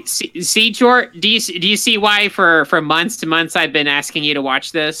 See, George, do you see why for months to months I've been asking you to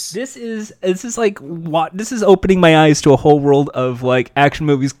watch this? This is opening my eyes to a whole world of like action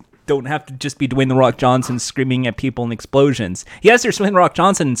movies. Don't have to just be Dwayne "The Rock" Johnson screaming at people in explosions. Yes, there's Dwayne "The Rock"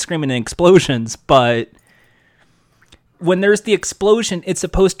 Johnson screaming in explosions, but when there's the explosion, it's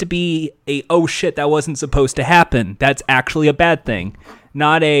supposed to be a, oh shit, that wasn't supposed to happen. That's actually a bad thing.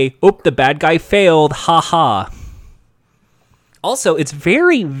 Not a, oop, the bad guy failed, haha. Also, it's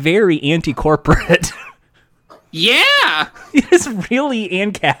very, very anti-corporate. Yeah! It's really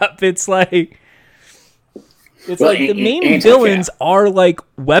ANCAP. It's like... It's like the main villains are like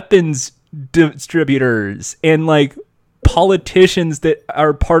weapons distributors and like politicians that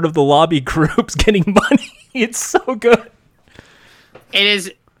are part of the lobby groups getting money. It's so good. It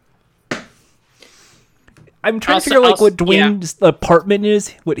is. I'm trying to figure out like what Dwayne's apartment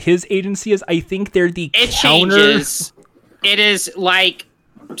is, what his agency is. I think they're the counter. Changes. It is like,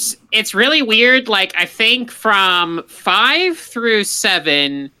 it's really weird. Like, I think from 5 through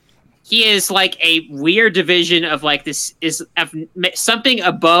 7, he is like a weird division of like this is something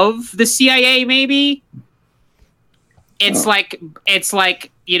above the CIA. Maybe it's like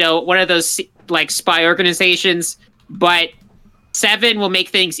one of those like spy organizations, but 7 will make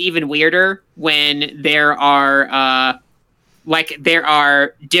things even weirder when there are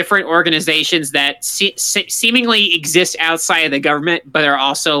different organizations that seemingly exist outside of the government, but are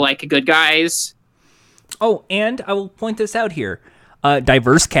also like good guys. Oh, and I will point this out here.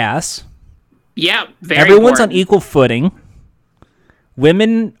 Diverse cast. Yeah, everyone's important. on equal footing.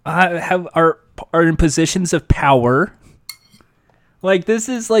 Women are in positions of power. Like, this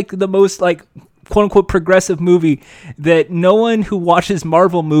is like the most like quote unquote progressive movie that no one who watches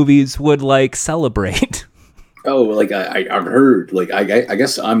Marvel movies would like celebrate. Oh, like I've heard. Like I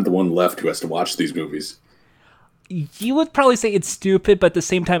guess I'm the one left who has to watch these movies. You would probably say it's stupid, but at the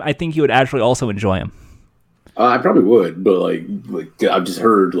same time, I think you would actually also enjoy them. I probably would, but like I've just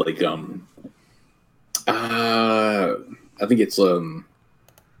heard like I think it's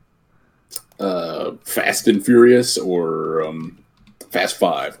Fast and Furious or Fast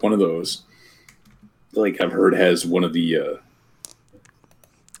 5, one of those. Like I've heard has one of the.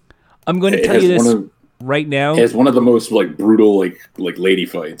 I'm going to tell you this right now. It has one of the most like brutal like lady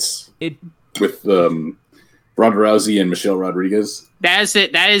fights. With Ronda Rousey and Michelle Rodriguez. That is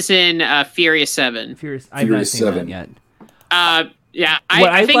it. That is in Furious 7. I've not seen that yet. Yeah. What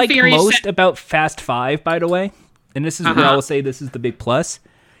I think like Furious most about Fast 5, by the way, and this is where I will say this is the big plus,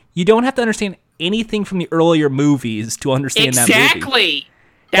 you don't have to understand anything from the earlier movies to understand that movie. Exactly.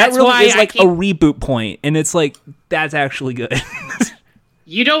 That really is like a reboot point, and it's like, that's actually good.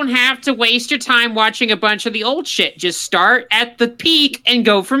 You don't have to waste your time watching a bunch of the old shit. Just start at the peak and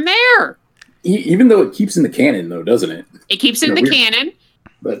go from there. Even though it keeps in the canon, though, doesn't it? It keeps in the canon.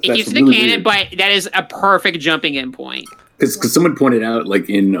 It keeps in the canon, but that is a perfect jumping in point. Because someone pointed out, like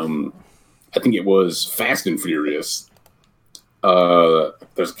in, I think it was Fast and Furious,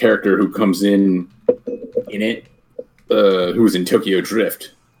 there's a character who comes in it, who was in Tokyo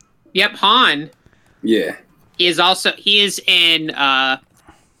Drift. Yep, Han. Yeah. He is in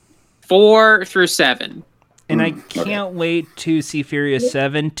 4 through 7. And I can't wait to see Furious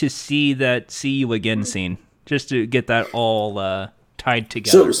 7 to see that "See You Again" scene, just to get that all tied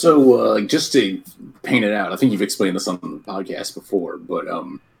together. So just to paint it out, I think you've explained this on the podcast before, but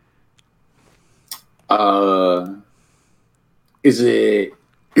is it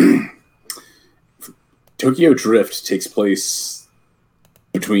Tokyo Drift takes place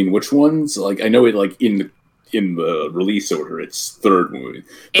between which ones? Like I know it like in the release order, it's third movie.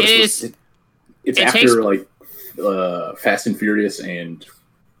 But it's after like Fast and Furious and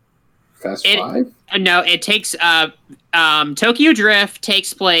Fast 5? No, it takes Tokyo Drift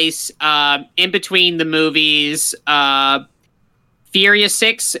takes place in between the movies Furious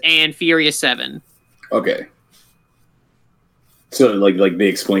 6 and Furious 7. Okay. So like they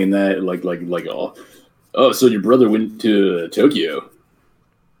explain that like oh so your brother went to Tokyo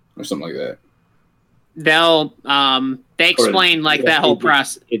or something like that. They'll they explain that whole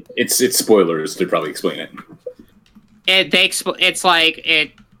process. It's spoilers. They probably explain it. It's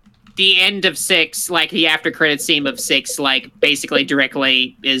like the end of 6, like the after credits scene of 6, like basically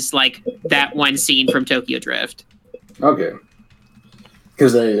directly is like that one scene from Tokyo Drift. Okay.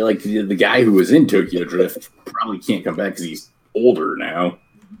 Because like the guy who was in Tokyo Drift probably can't come back because he's older now.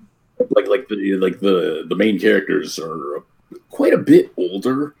 Like the main characters are quite a bit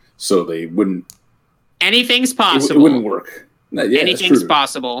older, so they wouldn't. Anything's possible. It wouldn't work. Yeah, anything's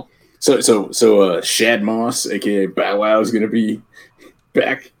possible. So Shad Moss, aka Bow Wow, is going to be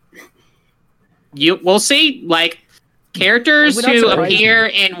back. We'll see. Like characters who appear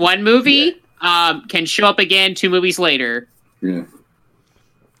in one movie can show up again 2 movies later. Yeah.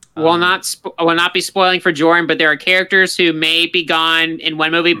 Will not be spoiling for Jordan, but there are characters who may be gone in one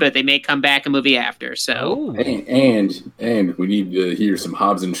movie, but they may come back a movie after. So and we need to hear some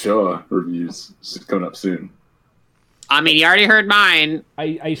Hobbs and Shaw reviews coming up soon. I mean, you already heard mine.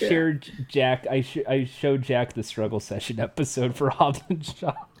 I shared Jack. I showed Jack the struggle session episode for Hobbs and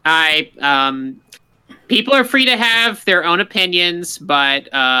Shaw. People are free to have their own opinions, but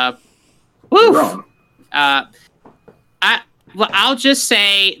wrong. I'll just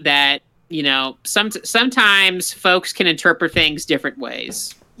say that sometimes folks can interpret things different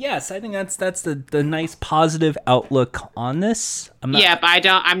ways. Yes, I think that's the nice positive outlook on this. Yeah, but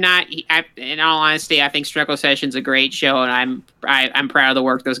I'm not. In all honesty, I think Struggle Session's a great show, and I'm proud of the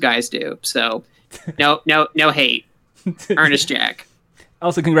work those guys do. So, no hate, Ernest Jack.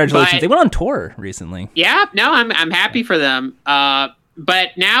 Also, congratulations! They went on tour recently. Yeah, no, I'm happy for them.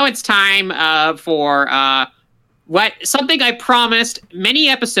 But now it's time for something I promised many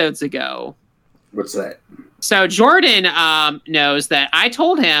episodes ago. What's that? So Jordan knows that I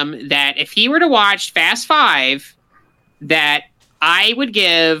told him that if he were to watch Fast 5, that I would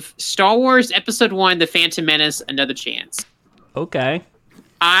give Star Wars Episode 1, The Phantom Menace, another chance. Okay.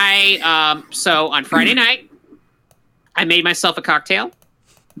 So on Friday night, I made myself a cocktail.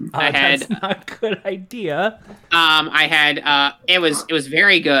 That's not a good idea. It was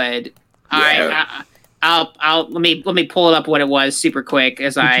very good. Yeah. I'll let me pull it up what it was super quick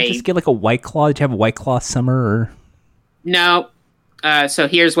Did you just get like a White Claw? Did you have a White Claw summer? Or? No. So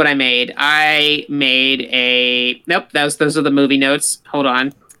here's what I made. I made nope. Those are the movie notes. Hold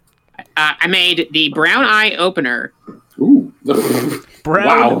on. I made the Brown Eye Opener. Ooh.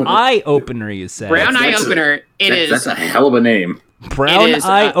 Brown Eye Opener, you said. Brown Eye Opener. That's a hell of a name. Brown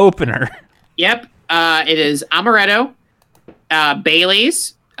Eye Opener. Yep. It is amaretto,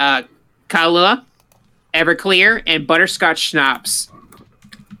 Bailey's, Kahlua, Everclear, and butterscotch schnapps.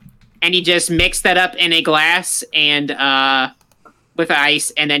 And you just mix that up in a glass and with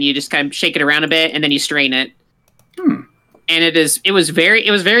ice, and then you just kind of shake it around a bit, and then you strain it. And it was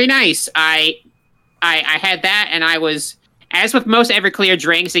very nice. I had that, and I was, as with most Everclear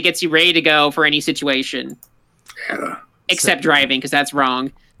drinks, it gets you ready to go for any situation. Yeah. Except driving, because that's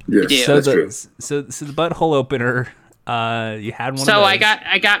wrong. Yes, so that's true. So the butthole opener, you had one. So of those.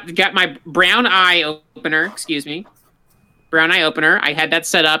 I got my Brown Eye Opener. Excuse me, Brown Eye Opener. I had that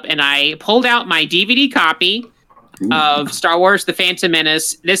set up, and I pulled out my DVD copy of Star Wars: The Phantom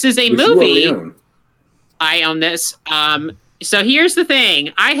Menace. This is a movie. I own this. So here's the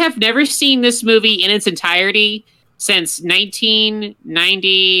thing: I have never seen this movie in its entirety since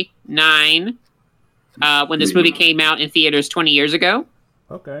 1999. When this movie came out in theaters 20 years ago.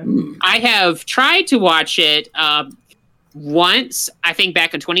 Okay. I have tried to watch it once, I think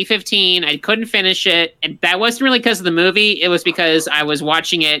back in 2015. I couldn't finish it, and that wasn't really because of the movie. It was because I was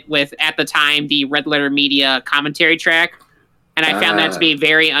watching it with, at the time, the Red Letter Media commentary track, and I found that to be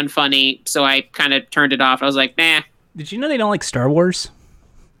very unfunny, so I kind of turned it off. I was like, nah. Did you know they don't like Star Wars?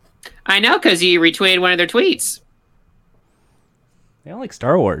 I know, because you retweeted one of their tweets. They don't like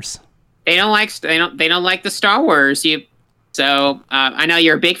Star Wars. They don't like the Star Wars. I know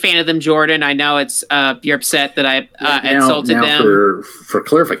you're a big fan of them, Jordan. I know it's you're upset that I insulted them. For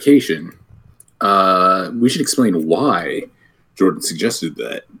clarification, we should explain why Jordan suggested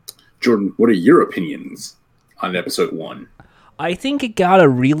that. Jordan, what are your opinions on episode 1? I think it got a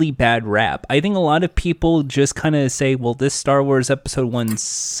really bad rap. I think a lot of people just kind of say, well, this Star Wars episode 1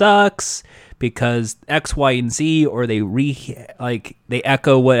 sucks because X, Y, and Z, or they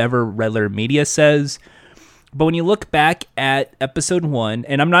echo whatever Red Letter Media says. But when you look back at episode 1,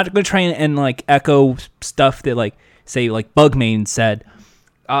 and I'm not going to try and echo stuff that say Bugman said,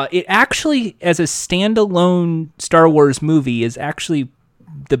 it actually, as a standalone Star Wars movie, is actually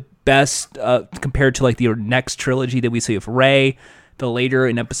the best compared to the next trilogy that we see of Rey, the later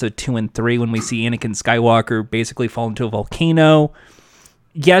in episode 2 and 3 when we see Anakin Skywalker basically fall into a volcano.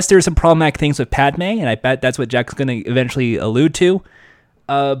 Yes, there's some problematic things with Padme, and I bet that's what Jack's going to eventually allude to.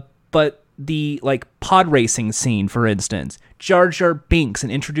 But the pod racing scene, for instance, Jar Jar Binks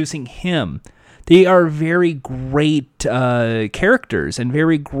and introducing him, they are very great characters and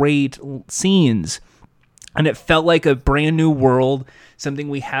very great scenes. And it felt like a brand new world, something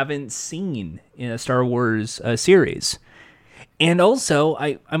we haven't seen in a Star Wars series. And also,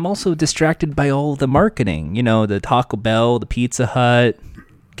 I'm also distracted by all the marketing. You know, the Taco Bell, the Pizza Hut,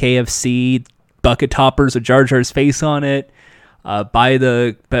 KFC, bucket toppers with Jar Jar's face on it. Buy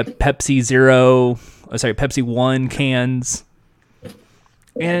the Pepsi 1 cans.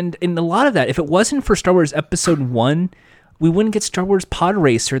 And in a lot of that, if it wasn't for Star Wars Episode 1, we wouldn't get Star Wars Pod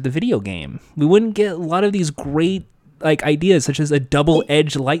Racer, the video game. We wouldn't get a lot of these great ideas, such as a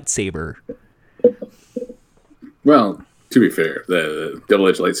double-edged lightsaber. Well, to be fair, the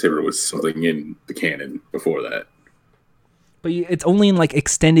double-edged lightsaber was something in the canon before that. But it's only in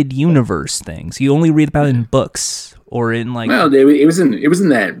extended universe things. You only read about it in books or in Well, it was in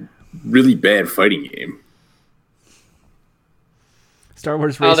that really bad fighting game. Star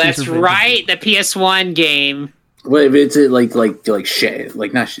Wars Racers. Oh, that's right, the PS1 game. Well, if it's it's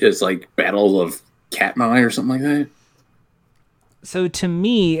Battle of Katmai or something like that. So to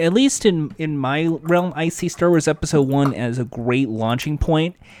me, at least in my realm, I see Star Wars Episode 1 as a great launching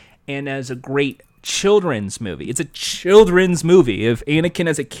point and as a great children's movie. It's a children's movie of Anakin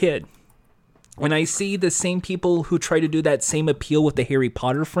as a kid. When I see the same people who try to do that same appeal with the Harry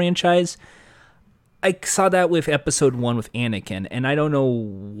Potter franchise, I saw that with Episode 1 with Anakin, and I don't know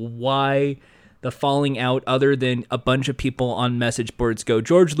why the falling out other than a bunch of people on message boards go,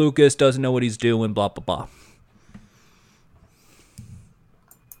 George Lucas doesn't know what he's doing, blah, blah, blah.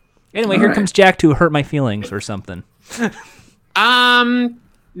 Anyway, here comes Jack to hurt my feelings or something.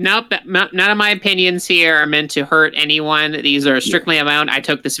 Nope. None of my opinions here are meant to hurt anyone. These are strictly my own. I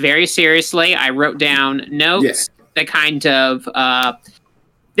took this very seriously. I wrote down notes. The kind of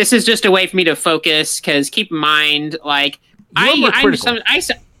this is just a way for me to focus. Because keep in mind, like I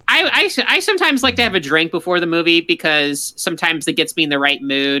sometimes like to have a drink before the movie because sometimes it gets me in the right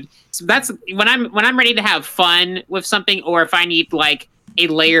mood. So that's when I'm ready to have fun with something, or if I need like a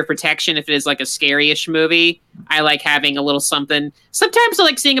layer of protection if it is like a scary-ish movie. I like having a little something. Sometimes I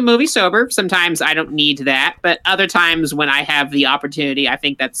like seeing a movie sober. Sometimes I don't need that. But other times when I have the opportunity, I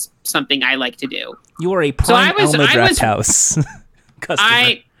think that's something I like to do. You are a prime Alma Draft House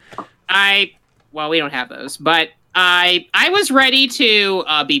customer. Well, we don't have those. But I was ready to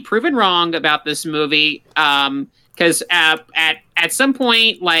be proven wrong about this movie. Because at some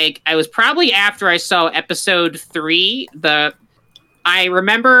point, like, I was probably after I saw Episode 3, I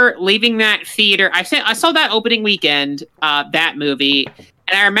remember leaving that theater. I saw that opening weekend, that movie,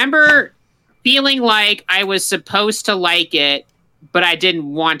 and I remember feeling like I was supposed to like it, but I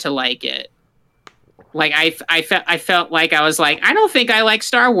didn't want to like it. Like I felt like I was like, I don't think I like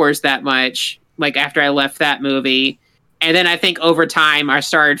Star Wars that much. Like after I left that movie, and then I think over time I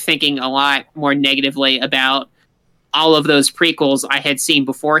started thinking a lot more negatively about all of those prequels I had seen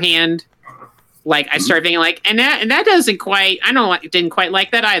beforehand. Like I started thinking like, and that doesn't quite, didn't quite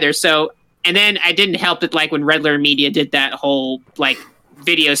like that either. So, and then I didn't help it. Like when Red Letter Media did that whole like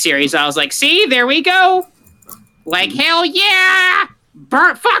video series, I was like, see, there we go. Like, hell yeah,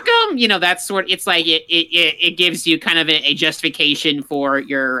 fuck them. You know, that's sort. It's like it gives you kind of a justification for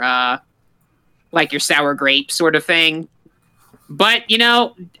your like your sour grape sort of thing. But you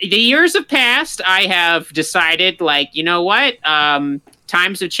know, the years have passed. I have decided, like, you know what?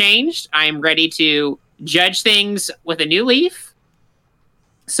 Times have changed. I'm ready to judge things with a new leaf.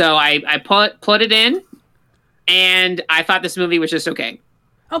 So I put it in, and I thought this movie was just okay.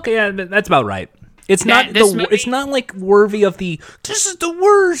 Okay, yeah, that's about right. It's it's not like worthy of the this is the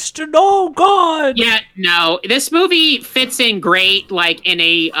worst and oh god. Yeah, no, this movie fits in great like in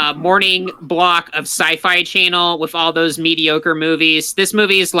a morning block of Sci-Fi Channel with all those mediocre movies. This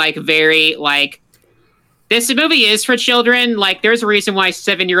movie is like very like. This movie is for children. Like, there's a reason why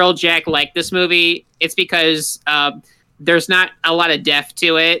 7-year-old Jack liked this movie. It's because there's not a lot of depth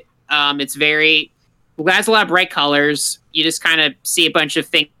to it. It has a lot of bright colors. You just kind of see a bunch of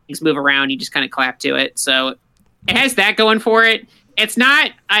things move around. You just kind of clap to it. So it has that going for it. It's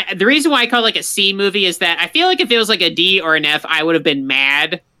not... the reason why I call it like a C movie is that I feel like if it was like a D or an F, I would have been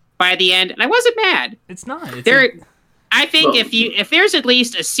mad by the end. And I wasn't mad. It's not. I think if there's at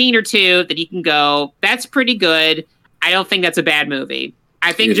least a scene or two that you can go, that's pretty good. I don't think that's a bad movie.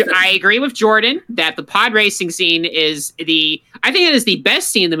 I think I agree with Jordan that the pod racing scene is I think it is the best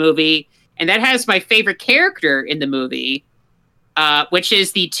scene in the movie, and that has my favorite character in the movie, which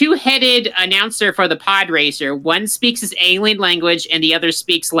is the two-headed announcer for the pod racer. One speaks his alien language, and the other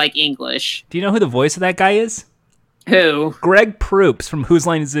speaks like English. Do you know who the voice of that guy is? Who? Greg Proops from Whose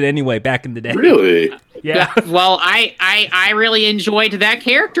Line Is It Anyway back in the day. Really? Yeah. Well, I really enjoyed that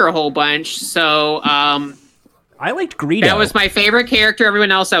character a whole bunch. So I liked Greedo. That was my favorite character.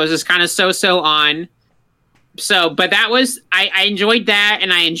 Everyone else I was just kind of so on. So, but that was I enjoyed that,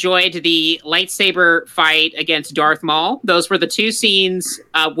 and I enjoyed the lightsaber fight against Darth Maul. Those were the two scenes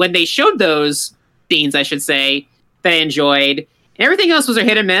when they showed those scenes, I should say, that I enjoyed. Everything else was a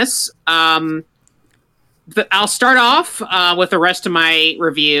hit and miss. I'll start off with the rest of my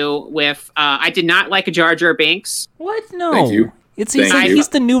review with I did not like a Jar Jar Binks. What? No. Thank you. He's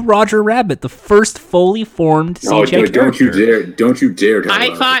the new Roger Rabbit, the first fully formed CGI character. Don't you dare!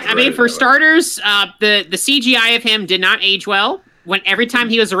 For starters, the CGI of him did not age well. When every time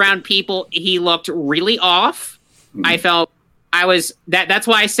he was around people, he looked really off. Mm-hmm. That's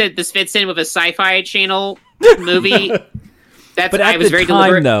why I said this fits in with a Sci-Fi Channel movie. But at the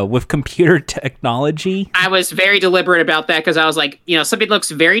time, though, with computer technology, I was very deliberate about that because I was like, something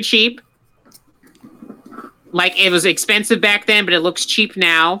looks very cheap. Like, it was expensive back then, but it looks cheap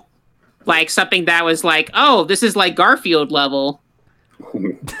now. Like, something that was like, oh, this is like Garfield level.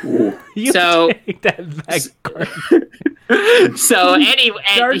 You So- take that back, So anyway,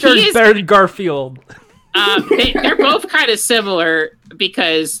 Jar Jar's better than Garfield. they're both kind of similar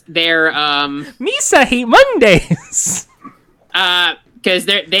because they're Misa hate Mondays. because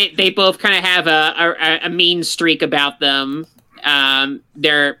they both kind of have a mean streak about them.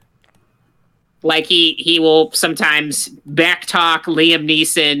 They're like he will sometimes backtalk Liam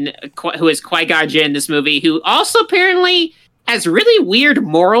Neeson, who is Qui-Gon Jinn in this movie, who also apparently has really weird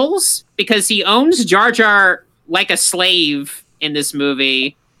morals because he owns Jar Jar like a slave in this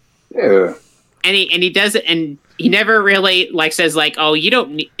movie. Yeah. And he does it, and he never really like says like, oh, you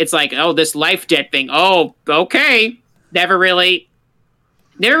don't need, it's like, oh, this life debt thing. Oh, okay. Never really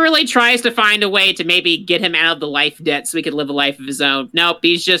tries to find a way to maybe get him out of the life debt so he could live a life of his own. Nope,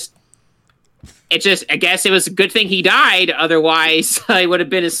 I guess it was a good thing he died. Otherwise, I would have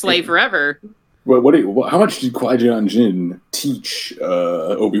been a slave forever. Well, how much did Qui-Gon Jinn teach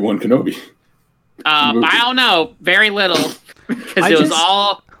Obi-Wan Kenobi? I don't know. Very little. Because was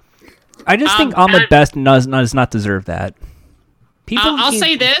all... I just think Ahmed Best does not deserve that. I'll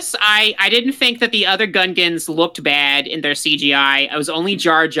say this. I didn't think that the other Gungans looked bad in their CGI. I was only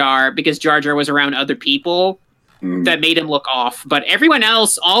Jar Jar because Jar Jar was around other people that made him look off. But everyone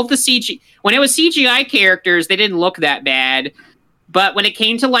else, all of the CG... When it was CGI characters, they didn't look that bad. But when it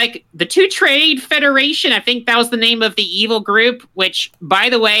came to, like, the Two Trade Federation, I think that was the name of the evil group, which, by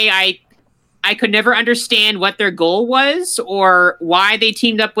the way, I could never understand what their goal was or why they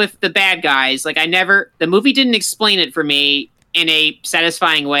teamed up with the bad guys. Like, the movie didn't explain it for me in a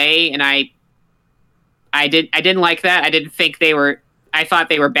satisfying way, and I didn't like that. I thought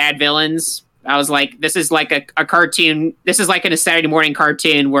they were bad villains. I was like, this is like a cartoon. This is like in a Saturday morning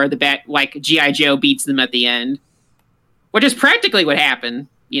cartoon where like G.I. Joe beats them at the end. Which is practically what happened,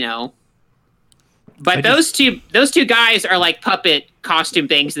 you know. But those two guys are like puppet costume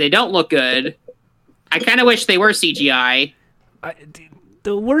things. They don't look good. I kind of wish they were CGI.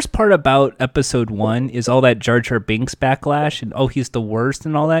 The worst part about episode 1 is all that Jar Jar Binks backlash and he's the worst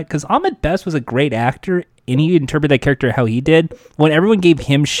and all that. Because Ahmed Best was a great actor and he interpreted that character how he did. When everyone gave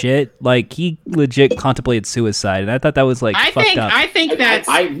him shit, like he legit contemplated suicide, and I thought that was like fucked up. I think that's.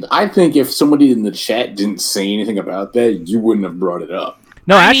 I think if somebody in the chat didn't say anything about that, you wouldn't have brought it up.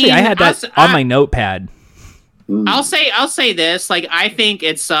 No, I had that on my notepad. I'll say this. Like, I think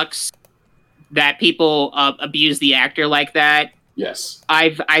it sucks that people abuse the actor like that. Yes.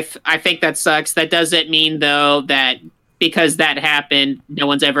 I think that sucks. That doesn't mean though that because that happened, no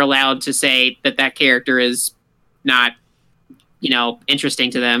one's ever allowed to say that character is not, interesting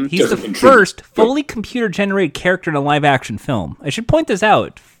to them. He's the first fully computer-generated character in a live-action film. I should point this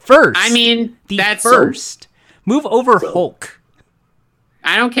out. First. I mean, that's first. Move over Hulk.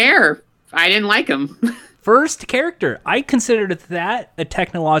 I don't care. I didn't like him. First character. I considered that a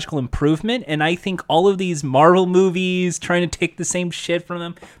technological improvement, and I think all of these Marvel movies trying to take the same shit from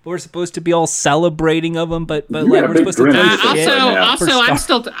them, but we're supposed to be all celebrating of them, but like we're supposed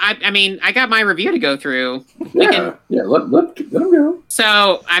to I got my review to go through. Let them go.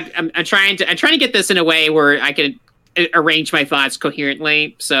 So I'm trying to get this in a way where I can arrange my thoughts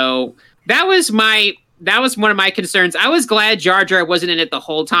coherently. So that was one of my concerns. I was glad Jar Jar wasn't in it the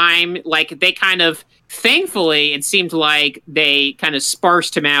whole time. Like, they kind of, thankfully, it seemed like they kind of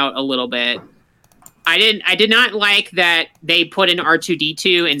sparsed him out a little bit. I did not like that they put in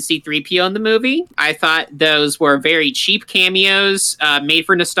R2-D2 and C-3PO in the movie. I thought those were very cheap cameos, made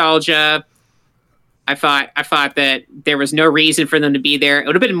for nostalgia. I thought that there was no reason for them to be there. It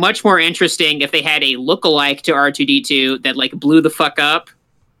would have been much more interesting if they had a lookalike to R2-D2 that, like, blew the fuck up.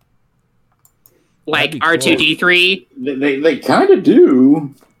 Like R2-D3. They kind of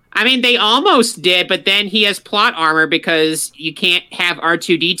do. I mean, they almost did, but then he has plot armor because you can't have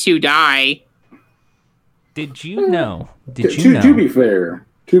R2-D2 die. Did you know? To be fair,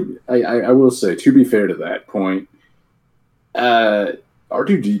 I will say, to be fair to that point,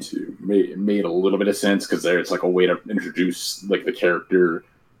 R2-D2 made a little bit of sense because it's like a way to introduce like the character,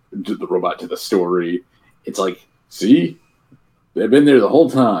 the robot to the story. It's like, see? They've been there the whole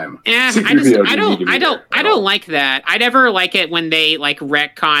time. Yeah, I don't like that. I never like it when they like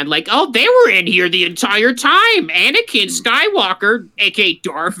retcon, like, oh, they were in here the entire time. Anakin Skywalker, aka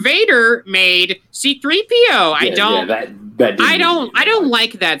Darth Vader, made C-3PO. I don't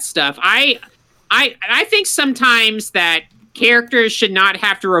like that stuff. I think sometimes that characters should not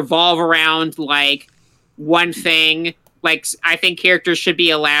have to revolve around like one thing. Like, I think characters should be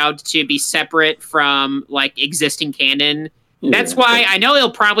allowed to be separate from like existing canon. That's why I know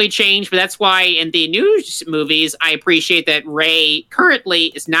it'll probably change, but that's why in the new movies, I appreciate that Rey currently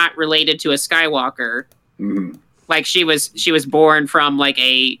is not related to a Skywalker. Mm-hmm. like she was born from like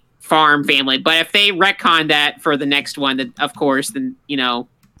a farm family. But if they retcon that for the next one, then of course, then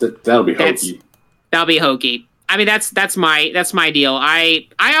that'll be hokey. That'll be hokey. I mean, that's my deal. I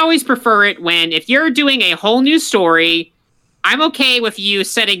always prefer it when if you're doing a whole new story, I'm okay with you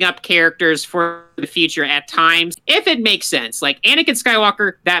setting up characters for the future at times if it makes sense. Like Anakin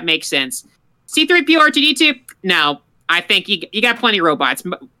Skywalker, that makes sense. C-3PO, R2-D2, no. I think you got plenty of robots.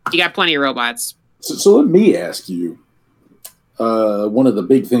 You got plenty of robots. So let me ask you, one of the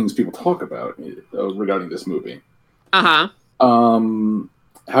big things people talk about regarding this movie. Uh-huh.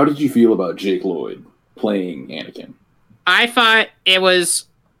 How did you feel about Jake Lloyd playing Anakin? I thought it was...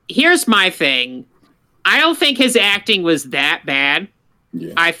 Here's my thing. I don't think his acting was that bad.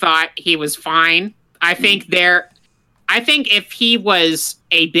 Yeah. I thought he was fine. I think if he was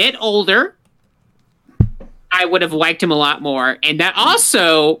a bit older, I would have liked him a lot more. And that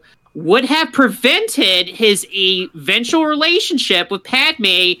also would have prevented his eventual relationship with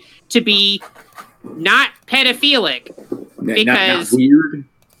Padme to be not pedophilic. Because not weird.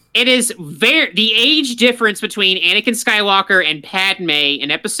 It is the age difference between Anakin Skywalker and Padme in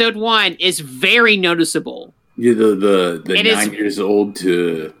Episode 1 is very noticeable. Yeah, the 9 years old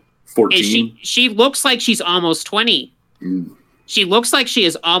to 14. She looks like she's almost 20. Mm. She looks like she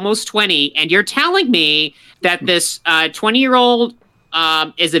is almost 20, and you're telling me that this 20-year-old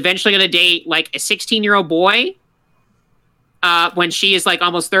is eventually going to date like a 16-year-old boy when she is like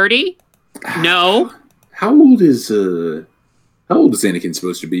almost 30? No. How old is Anakin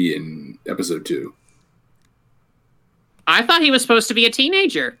supposed to be in Episode 2? I thought he was supposed to be a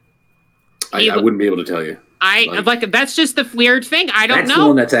teenager. I wouldn't be able to tell you. That's just the weird thing. I don't know. That's the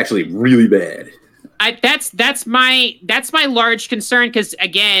one that's actually really bad. That's my large concern, because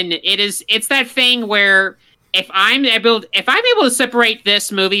again, it's that thing where if I'm able to separate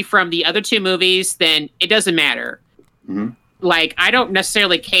this movie from the other two movies, then it doesn't matter. Mm-hmm. Like, I don't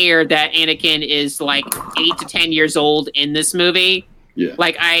necessarily care that Anakin is like 8 to 10 years old in this movie. Yeah.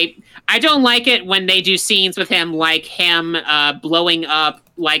 Like, I don't like it when they do scenes with him, like him blowing up,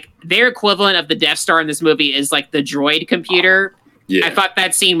 like their equivalent of the Death Star in this movie is like the droid computer. Yeah. I thought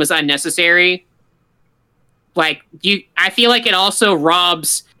that scene was unnecessary. Like, I feel like it also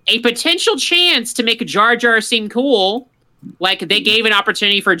robs a potential chance to make Jar Jar seem cool. Like, they gave an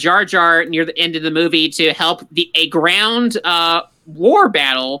opportunity for Jar Jar near the end of the movie to help a ground war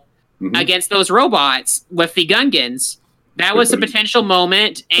battle against those robots with the Gungans. That was a potential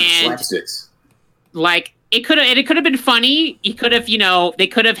moment, and like it could have been funny. He could have, they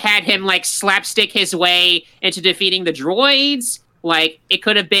could have had him like slapstick his way into defeating the droids. Like, it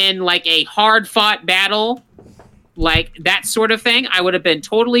could have been like a hard fought battle, like that sort of thing. I would have been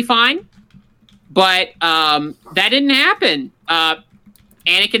totally fine. But that didn't happen. Anakin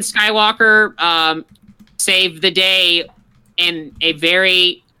Skywalker saved the day in a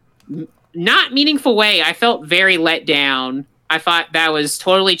very not meaningful way. I felt very let down. I thought that was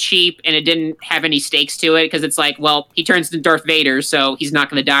totally cheap, and it didn't have any stakes to it, because it's like, well, he turns into Darth Vader, so he's not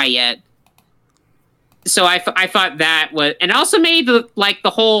going to die yet. So I thought that was, and also made the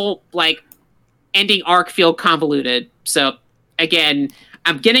whole like ending arc feel convoluted. So again,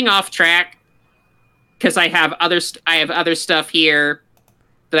 I'm getting off track, because I have other stuff here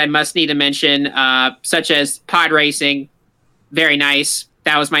that I must need to mention, such as pod racing. Very nice.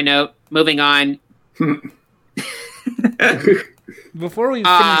 That was my note. Moving on. Before we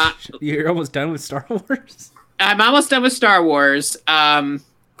finish, you're almost done with Star Wars? I'm almost done with Star Wars.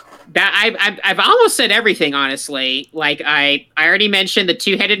 That I've almost said everything, honestly. Like, I already mentioned the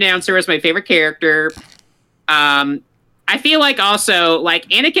two-headed announcer was my favorite character. I feel like also, like,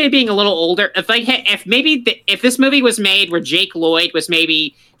 Anakin being a little older, if this movie was made where Jake Lloyd was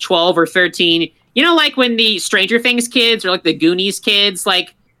maybe 12 or 13, like when the Stranger Things kids or like the Goonies kids,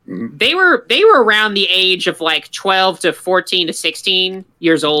 like, they were around the age of like 12 to 14 to 16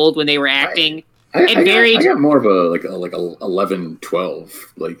 years old when they were acting. I got more of a 11,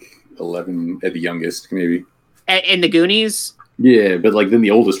 12, like 11 at the youngest, maybe. In the Goonies? Yeah, but like then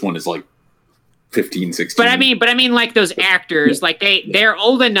the oldest one is like 15, 16. But I mean like those actors, like they're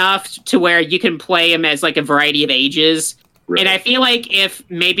old enough to where you can play them as like a variety of ages. Right. And I feel like if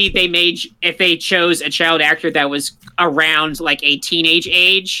they chose a child actor that was around like a teenage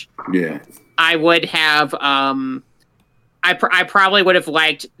age, yeah, I would have I probably would have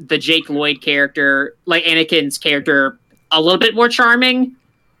liked the Jake Lloyd character, like Anakin's character, a little bit more charming.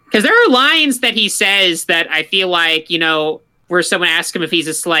 Because there are lines that he says that I feel like, where someone asks him if he's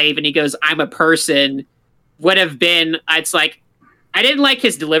a slave and he goes, "I'm a person," would have been, it's like, I didn't like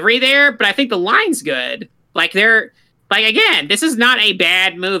his delivery there, but I think the line's good. Like, again, this is not a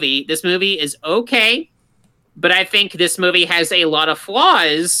bad movie. This movie is okay, but I think this movie has a lot of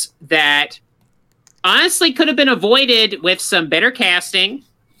flaws that honestly could have been avoided with some better casting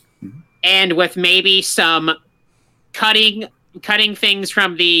and with maybe some cutting things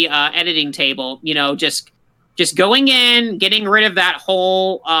from the editing table. You know, just going in, getting rid of that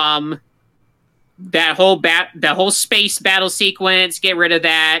whole space battle sequence. Get rid of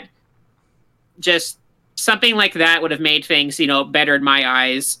that. Just something like that would have made things, you know, better in my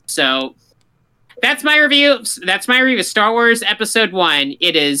eyes. So that's my review. That's my review of Star Wars Episode 1.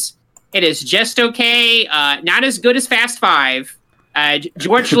 It is just okay. Not as good as Fast 5.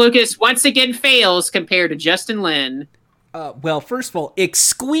 George Lucas once again fails compared to Justin Lin. Well, first of all,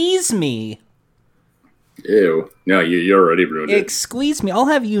 excuse me. Ew. No, you already ruined it. Excuse me. I'll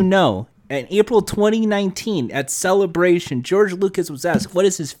have you know, in April 2019, at Celebration, George Lucas was asked, what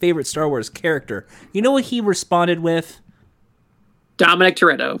is his favorite Star Wars character? You know what he responded with? Dominic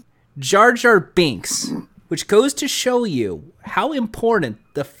Toretto. Jar Jar Binks, which goes to show you how important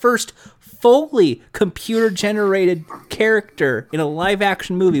the first fully computer-generated character in a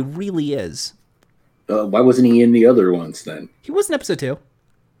live-action movie really is. Why wasn't he in the other ones then? He was in Episode 2.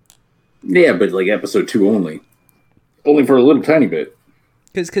 Yeah, but like Episode 2 only. Only for a little tiny bit.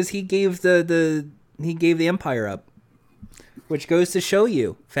 Because he gave the Empire up, which goes to show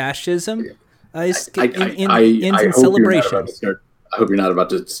you fascism ends in Celebration. I hope you're not about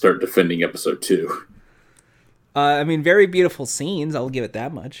to start defending Episode 2. I mean, very beautiful scenes. I'll give it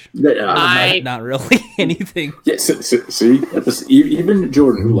that much. Not really anything. Yeah, see, even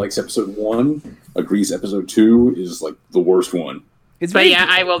Jordan, who likes Episode 1, agrees Episode 2 is like the worst one.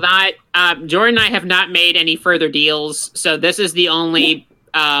 I will not. Jordan and I have not made any further deals, so this is the only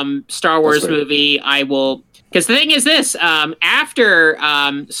Star Wars movie I will. Because the thing is this: after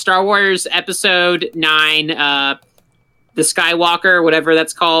Star Wars Episode 9. The Skywalker, whatever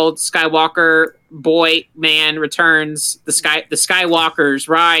that's called, Skywalker Boy Man Returns, the Skywalkers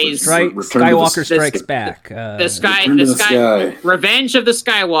Rise, right? Skywalker Strikes Back, the Sky, Revenge of the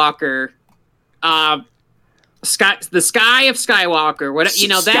Skywalker, the Sky of Skywalker, what you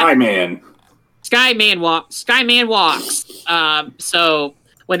know that Skyman walks. So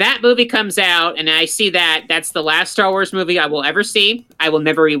when that movie comes out, and I see that that's the last Star Wars movie I will ever see. I will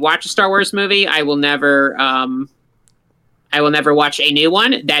never rewatch a Star Wars movie. I will never watch a new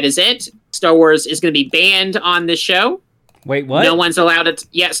one. That is it. Star Wars is going to be banned on this show. Wait, what? No one's allowed to.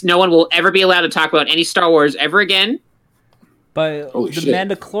 Yes, no one will ever be allowed to talk about any Star Wars ever again. But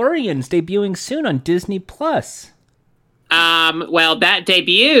Mandalorian's debuting soon on Disney Plus. Well, that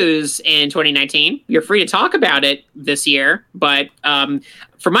debuts in 2019. You're free to talk about it this year, but from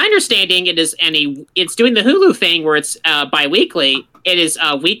my understanding, it's doing the Hulu thing where it's bi-weekly. It is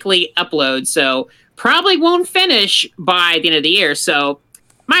a weekly upload, so probably won't finish by the end of the year, so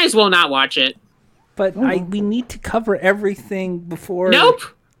might as well not watch it. But we need to cover everything before. Nope,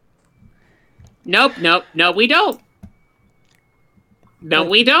 we don't. No,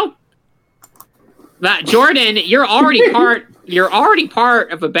 we don't. Jordan, you're already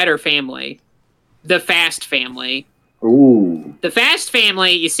part of a better family, the Fast family. Ooh. The Fast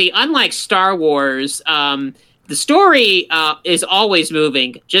family. You see, unlike Star Wars, the story is always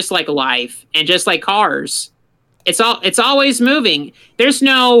moving, just like life and just like cars. It's always moving. There's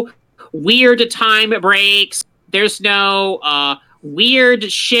no weird time breaks. There's no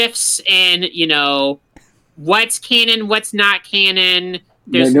weird shifts in, you know, what's canon, what's not canon.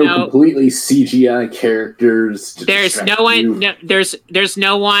 There's no completely CGI characters. There's no one. There's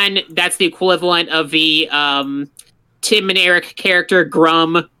no one that's the equivalent of the Tim and Eric character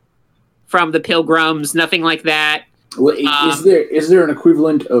Grum from the Pilgrims. Nothing like that. Well, is there an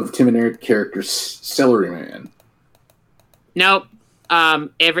equivalent of Tim and Eric character Celery Man? Nope.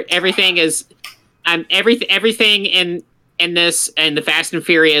 Everything is. Everything in this and the Fast and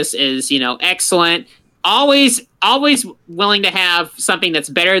Furious is, you know, excellent. Always willing to have something that's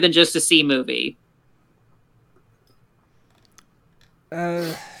better than just a C movie.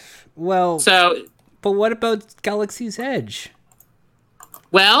 Well. So. But what about Galaxy's Edge?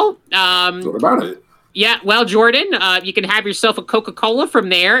 Well. What about it? Yeah. Well, Jordan, you can have yourself a Coca-Cola from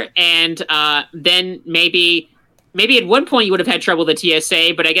there, and then maybe at one point you would have had trouble with the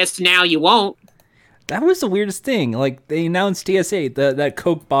TSA, but I guess now you won't. That was the weirdest thing. Like, they announced TSA, that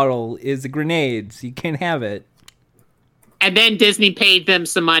Coke bottle is a grenade, so you can't have it. And then Disney paid them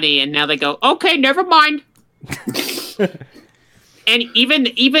some money, and now they go, okay, never mind. And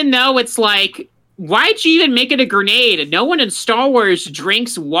even though it's like, why'd you even make it a grenade? No one in Star Wars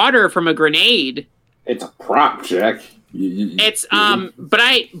drinks water from a grenade. It's a prop, Jack. It's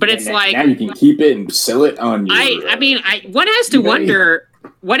it's like now you can keep it and sell it on your. One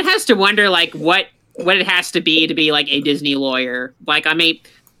has to wonder like what what it has to be like a Disney lawyer. Like, I mean,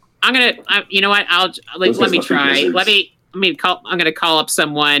 you know what? Let me try. I'm gonna call up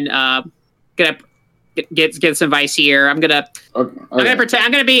someone. Gonna get some advice here. I'm gonna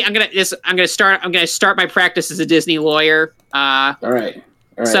pretend. I'm gonna start my practice as a Disney lawyer. All right.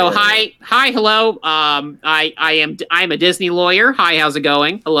 Hi, hello. I'm a Disney lawyer. Hi, how's it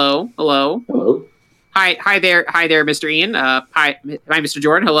going? Hello. Hi there, Mr. Ian. Hi, Mr.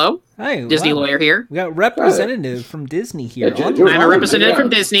 Jordan. Hello. Hi, Disney lawyer here. We got representative from Disney here. Jordan, I'm a representative from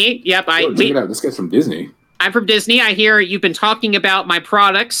Disney. Yep, this guy's from Disney. I'm from Disney. I hear you've been talking about my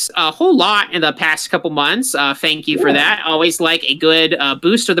products a whole lot in the past couple months. Thank you for that. Always like a good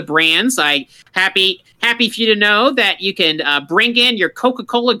boost of the brands. Happy for you to know that you can bring in your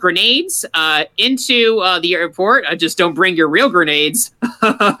Coca-Cola grenades into the airport. Just don't bring your real grenades.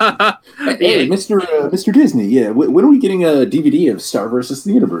 Hey, Mr. Disney. Yeah, when are we getting a DVD of Star vs.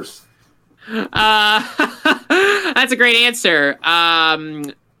 the Universe? That's a great answer.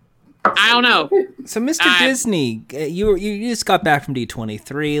 I don't know. So, Mr. Disney, you just got back from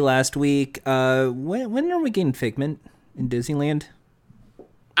D23 last week. When are we getting Figment in Disneyland?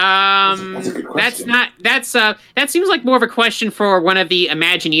 That's a good question. That seems like more of a question for one of the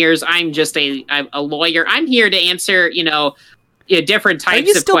Imagineers. I'm just a lawyer. I'm here to answer, different types of questions. Are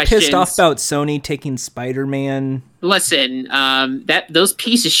you still pissed off about Sony taking Spider-Man? Listen, those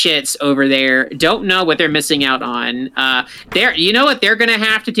piece of shits over there don't know what they're missing out on. You know what they're gonna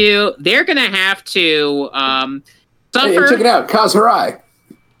have to do? They're gonna have to suffer. Hey, check it out, Kaz Hirai.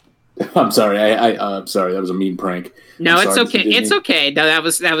 I'm sorry. I'm sorry. That was a mean prank. No, it's okay. It's okay. No, that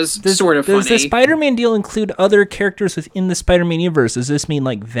was sort of funny. Does the Spider-Man deal include other characters within the Spider-Man universe? Does this mean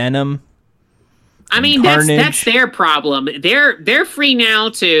like Venom? I mean, that's their problem. They're free now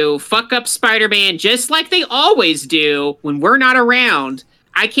to fuck up Spider-Man just like they always do when we're not around.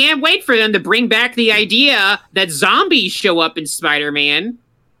 I can't wait for them to bring back the idea that zombies show up in Spider-Man.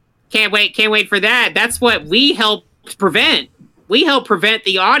 Can't wait for that. That's what we helped prevent. We helped prevent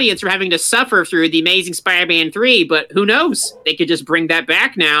the audience from having to suffer through The Amazing Spider-Man 3, but who knows? They could just bring that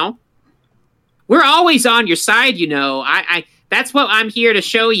back now. We're always on your side, That's what I'm here to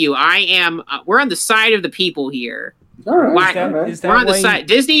show you. We're on the side of the people here. All right. We're on the side.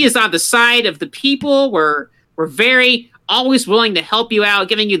 Disney is on the side of the people. We're very always willing to help you out,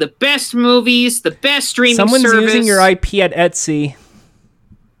 giving you the best movies, the best streaming service. Someone's using your IP at Etsy.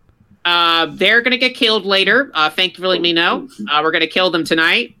 They're going to get killed later. Thank you for letting me know. We're going to kill them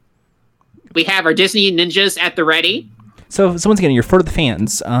tonight. We have our Disney ninjas at the ready. So once again, you're for the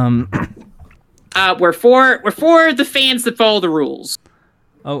fans. We're for the fans that follow the rules.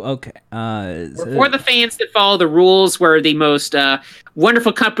 Oh, okay. We're for the fans that follow the rules. We're the most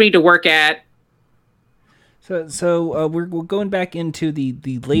wonderful company to work at. So we're going back into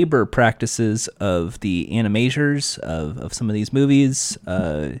the labor practices of the animators of some of these movies.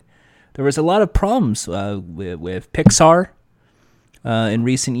 There was a lot of problems with Pixar in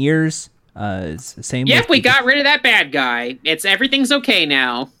recent years. Same. Yep, we got rid of that bad guy. Everything's okay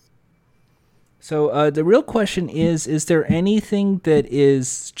now. So the real question is there anything that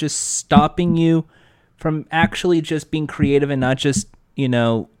is just stopping you from actually just being creative and not just,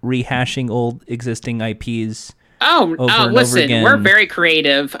 rehashing old existing IPs? Listen, we're very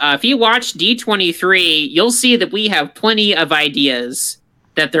creative. If you watch D23, you'll see that we have plenty of ideas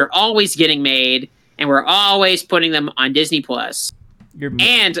that they're always getting made, and we're always putting them on Disney Plus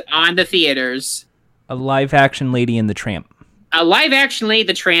and on the theaters. A live-action Lady and the Tramp. A live-action Lady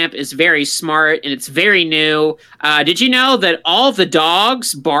the Tramp is very smart, and it's very new. Did you know that all the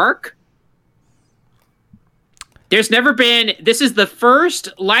dogs bark? This is the first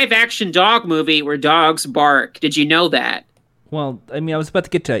live-action dog movie where dogs bark. Did you know that? Well, I was about to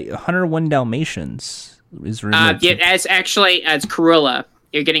get to 101 Dalmatians. It's Cruella.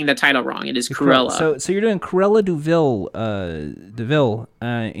 You're getting the title wrong. It is Cruella. So you're doing Cruella DeVille,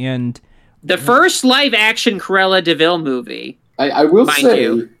 and... The first live-action Cruella DeVille movie. I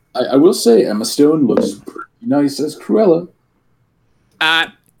will say Emma Stone looks pretty nice as Cruella.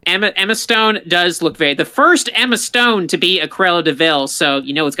 Emma Stone does look the first Emma Stone to be a Cruella DeVille, so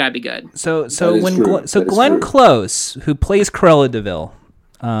it's got to be good. So Glenn Close, who plays Cruella DeVille,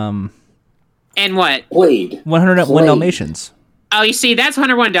 and what? Played 101 Dalmatians. Oh, you see, that's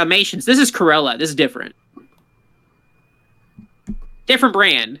 101 Dalmatians. This is Cruella. This is different. Different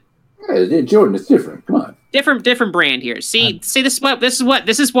brand. Yeah, Jordan, it's different. Come on. Different brand here. See, this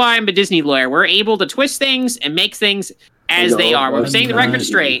is why I'm a Disney lawyer. We're able to twist things and make things as they are. We're saying the record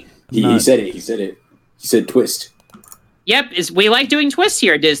straight. He said it. He said twist. Yep, we like doing twists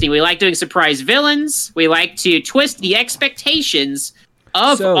here at Disney. We like doing surprise villains. We like to twist the expectations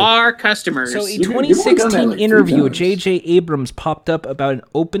of our customers. So, a 2016 interview with J.J. Abrams popped up about an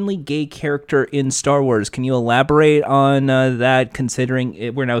openly gay character in Star Wars. Can you elaborate on that,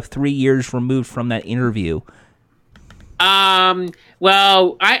 considering we're now 3 years removed from that interview?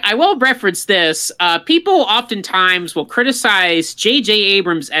 Well, I will reference this. People oftentimes will criticize J.J.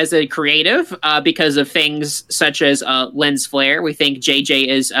 Abrams as a creative because of things such as lens flare. We think J.J.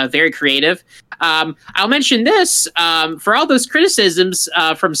 is very creative. I'll mention this for all those criticisms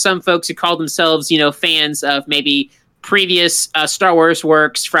from some folks who call themselves, fans of maybe previous Star Wars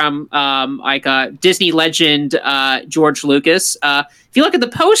works from Disney legend George Lucas. If you look at the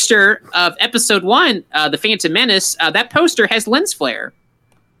poster of Episode 1, The Phantom Menace, that poster has lens flare.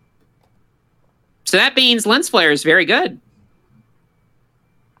 So that means lens flare is very good.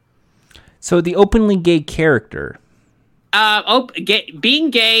 So the openly gay character. Being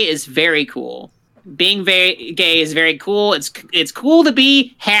gay is very cool. Being very gay is very cool. It's cool to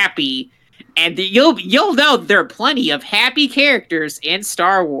be happy. And you'll know there are plenty of happy characters in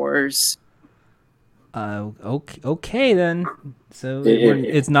Star Wars. Okay then. So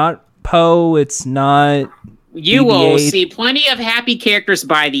it's not Poe. It's not. You BB-8. will see plenty of happy characters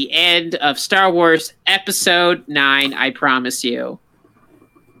by the end of Star Wars Episode 9. I promise you.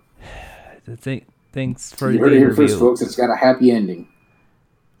 Thanks for you heard it here first, folks. It's got a happy ending.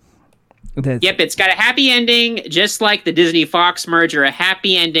 Yep, it's got a happy ending, just like the Disney-Fox merger, a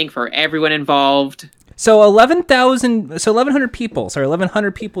happy ending for everyone involved. So 1,100 people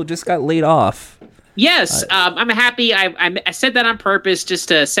just got laid off. Yes, I'm happy. I said that on purpose just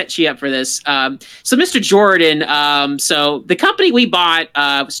to set you up for this. So Mr. Jordan, so the company we bought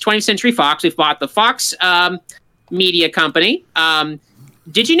was 20th Century Fox. We've bought the Fox Media Company.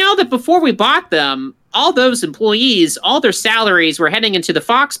 Did you know that before we bought them, all those employees, all their salaries were heading into the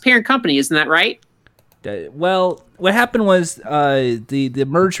Fox parent company? Isn't that right? Well, what happened was the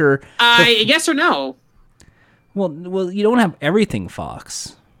merger. Yes or no? Well, you don't have everything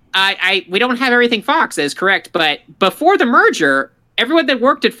Fox. We don't have everything Fox. That is correct. But before the merger, everyone that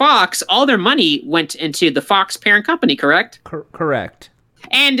worked at Fox, all their money went into the Fox parent company. Correct. Correct.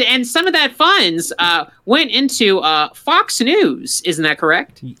 And some of that funds went into Fox News. Isn't that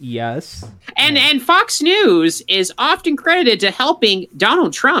correct? Yes. And Fox News is often credited to helping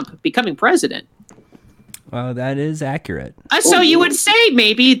Donald Trump becoming president. Well, that is accurate. So you would say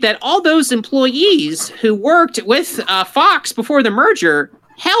maybe that all those employees who worked with Fox before the merger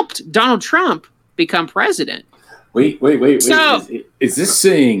helped Donald Trump become president. Wait. So, is this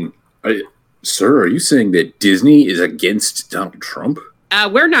saying, sir, are you saying that Disney is against Donald Trump?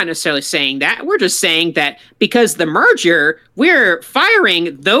 We're not necessarily saying that. We're just saying that because the merger, we're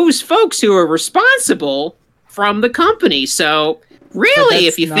firing those folks who are responsible from the company. So really,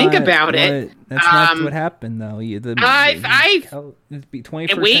 if you think about it, that's not what happened, though. 21st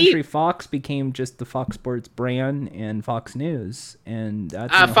Century Fox became just the Fox Sports brand and Fox News, and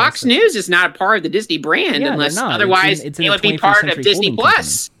that's Fox News is not a part of the Disney brand unless otherwise it would be part of Disney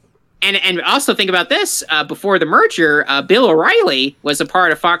Plus. And also think about this: before the merger, Bill O'Reilly was a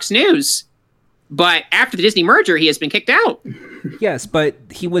part of Fox News, but after the Disney merger, he has been kicked out. Yes, but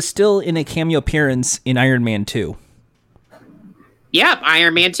he was still in a cameo appearance in Iron Man 2. Yep,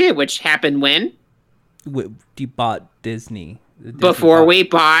 Iron Man 2, which happened when? You bought Disney. Before we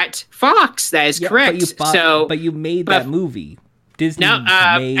bought Fox, that is correct. But you made that movie. Disney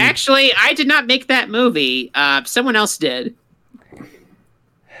actually, I did not make that movie. Someone else did.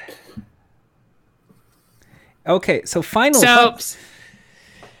 Okay, so final.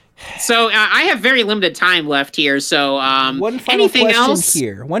 So I have very limited time left here. So one final question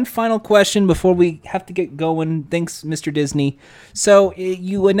here. One final question before we have to get going. Thanks, Mr. Disney. So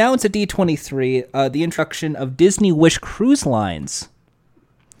you announced at D23 the introduction of Disney Wish Cruise Lines.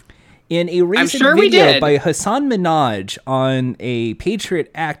 In a recent video by Hassan Minhaj on a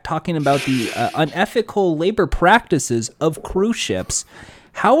Patriot Act talking about the unethical labor practices of cruise ships.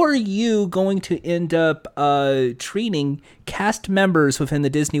 How are you going to end up treating cast members within the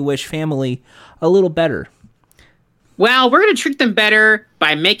Disney Wish family a little better? Well, we're going to treat them better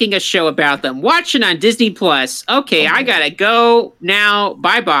by making a show about them. Watch it on Disney Plus. Okay, I got to go now.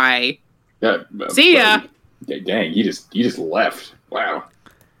 Bye-bye. See ya. Dang, you just left. Wow.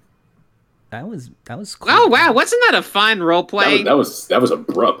 That was cool. Oh, wow. Wasn't that a fun role play? That was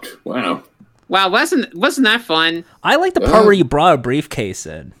abrupt. Wow. Wow, wasn't that fun? I like the part where you brought a briefcase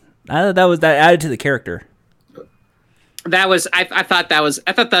in. I thought that added to the character. That was I thought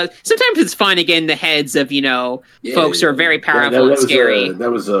sometimes it's fun to get in the heads of folks who are very powerful and scary.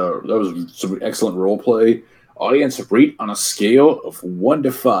 That was some excellent role play. Audience, rate on a scale of 1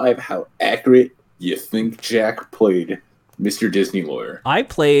 to 5 how accurate you think Jack played Mr. Disney lawyer. I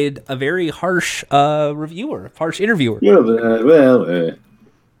played a very harsh interviewer. Yeah,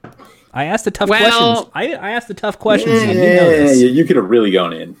 I asked the tough questions. I asked the tough questions. And you know yeah, this. you could have really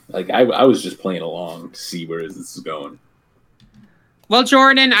gone in. Like I was just playing along to see where this is going. Well,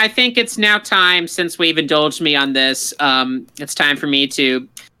 Jordan, I think it's now time, since we've indulged me on this, it's time for me to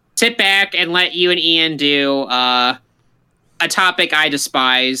sit back and let you and Ian do a topic I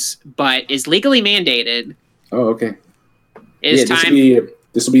despise, but is legally mandated. Oh, okay. It's time.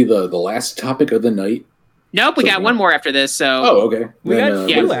 This will be the last topic of the night. Nope, we got one more after this. So. Oh, okay. We got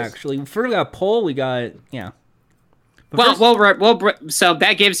two actually. First we got poll. We got But so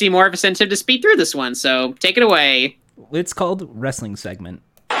that gives you more of a incentive to speed through this one. So take it away. It's called wrestling segment.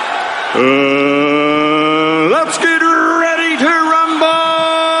 Let's get ready to rumble!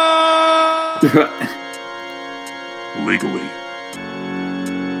 Legally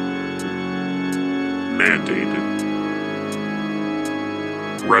mandated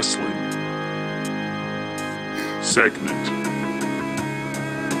wrestling segment.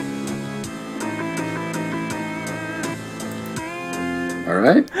 All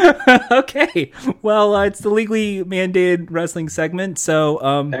right. Okay. Well, it's the legally mandated wrestling segment. So,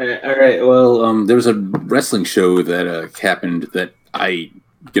 all right. Well, there was a wrestling show that happened that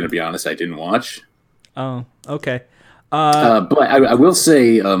gonna be honest, I didn't watch. Oh, okay. But I will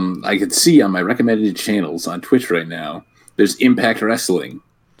say, I can see on my recommended channels on Twitch right now, there's Impact Wrestling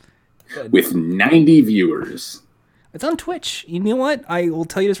with 90 viewers. It's on Twitch. You know what? I will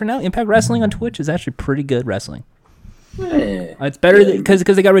tell you this right now. Impact Wrestling on Twitch is actually pretty good wrestling. It's better because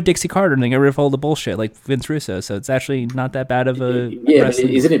they got rid of Dixie Carter and they got rid of all the bullshit like Vince Russo. So it's actually not that bad of a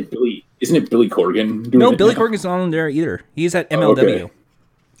wrestling. Isn't it Billy Corgan? No, Billy Corgan's not on there either. He's at MLW.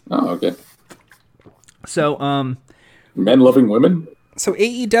 Oh, okay. So, men loving women. So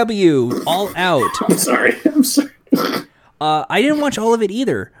AEW All Out. I'm sorry. I didn't watch all of it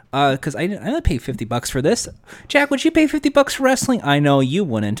either because I didn't pay $50 for this. Jack, would you pay $50 for wrestling? I know you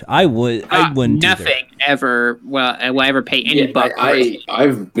wouldn't. I wouldn't. Nothing ever. Well, I will ever pay any buck.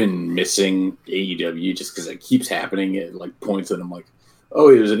 I've been missing AEW just because it keeps happening at like points that I'm like,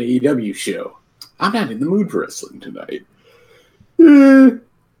 oh, there's an AEW show. I'm not in the mood for wrestling tonight.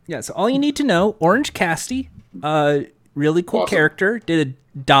 Yeah. So all you need to know: Orange Cassidy, really cool character, did a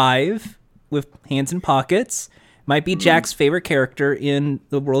dive with hands in pockets. Might be Jack's favorite character in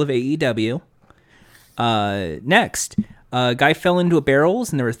the world of AEW. Next, guy fell into a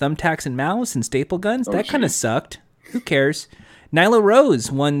barrels and there were thumbtacks and mouths and staple guns. That kind of sucked. Who cares? Nyla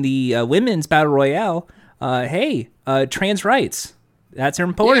Rose won the women's battle royale. Trans rights. That's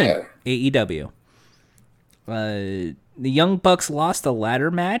important. Yeah. AEW. The Young Bucks lost a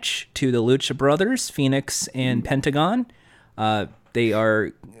ladder match to the Lucha Brothers, Phoenix and Pentagon.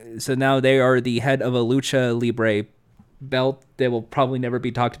 So now they are the head of a Lucha Libre belt that will probably never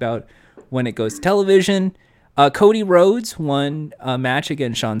be talked about when it goes to television. Cody Rhodes won a match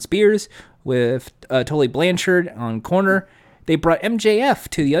against Shawn Spears with Tully Blanchard on corner. They brought MJF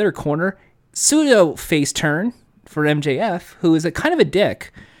to the other corner. Pseudo face turn for MJF, who is a kind of a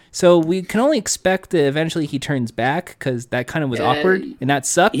dick. So we can only expect that eventually he turns back because that kind of was awkward and that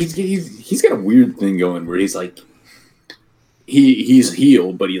sucked. He's got a weird thing going where he's like, he's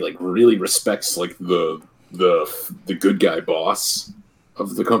heel, but he like really respects like the good guy boss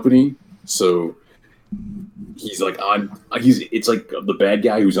of the company. So he's like it's like the bad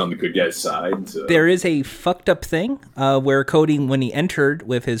guy who's on the good guy's side. So. There is a fucked up thing where Cody, when he entered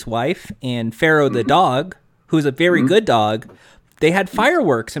with his wife and Pharaoh the dog, who's a very good dog, they had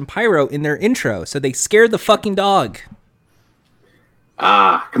fireworks and pyro in their intro, so they scared the fucking dog.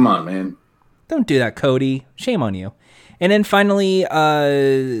 Come on, man. Don't do that, Cody. Shame on you. And then finally,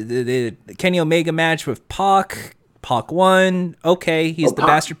 the Kenny Omega match with Pac. Pac won. Okay, he's the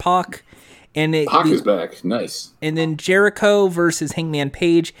bastard Pac. And Pac is back. Nice. And then Jericho versus Hangman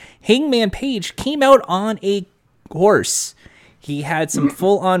Page. Hangman Page came out on a horse. He had some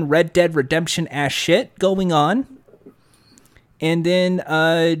full-on Red Dead Redemption ass shit going on. And then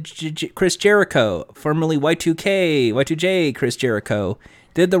Chris Jericho, formerly Y2J Chris Jericho,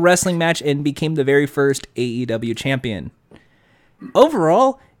 did the wrestling match and became the very first AEW champion.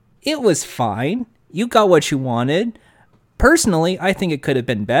 Overall, it was fine. You got what you wanted. Personally, I think it could have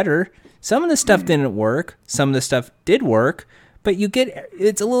been better. Some of the stuff didn't work. Some of the stuff did work. But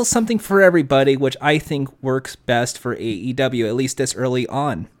it's a little something for everybody, which I think works best for AEW, at least this early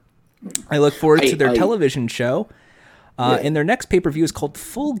on. I look forward to their television show. And their next pay-per-view is called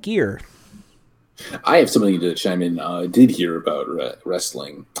Full Gear. I have something to chime in. I did hear about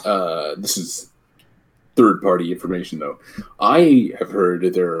wrestling. This is third-party information, though. I have heard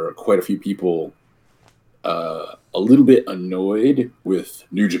that there are quite a few people a little bit annoyed with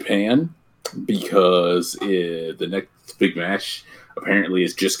New Japan because the next big match apparently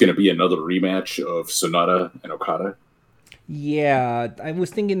is just going to be another rematch of Sonata and Okada. Yeah, I was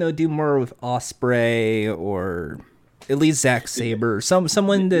thinking they'll do more with Osprey or at least Zack Sabre,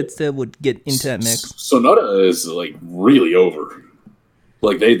 someone that would get into that mix. Sonata is like really over.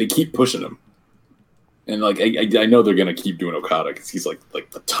 Like they keep pushing him, and like I know they're gonna keep doing Okada because he's like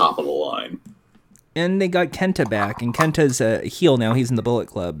the top of the line. And they got Kenta back, and Kenta's a heel now. He's in the Bullet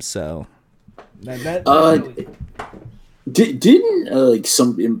Club, so didn't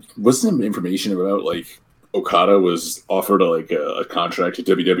wasn't some information about like Okada was offered a contract to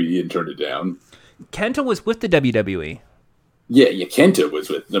WWE and turned it down? Kenta was with the WWE. Yeah, Kenta was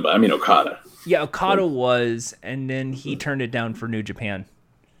with. No, but I mean Okada. Yeah, Okada was, and then he turned it down for New Japan.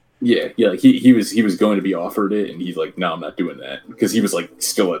 Yeah. He was going to be offered it, and he's like, no, I'm not doing that because he was like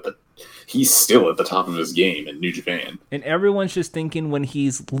still at the top of his game in New Japan. And everyone's just thinking when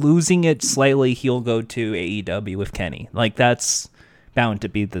he's losing it slightly, he'll go to AEW with Kenny. Like that's bound to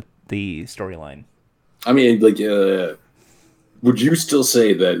be the storyline. I mean, like, would you still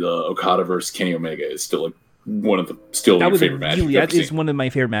say that Okada versus Kenny Omega is still like one of your favorite matches? That is one of my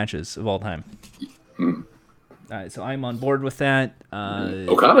favorite matches of all time. All right, so I'm on board with that.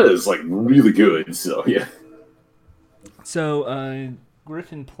 Okada is like really good, so yeah. So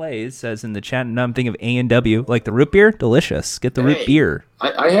Griffin Plays says in the chat, and I'm thinking of A&W, like the root beer, delicious. Get the root beer.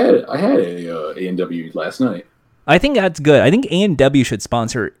 I had a A&W last night. I think that's good. I think A&W should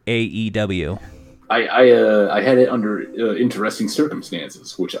sponsor AEW. I had it under interesting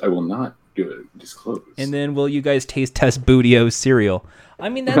circumstances, which I will not disclose. And then will you guys taste test Bootio's cereal? I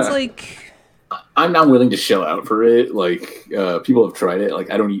mean, that's like... I'm not willing to shell out for it. Like, people have tried it.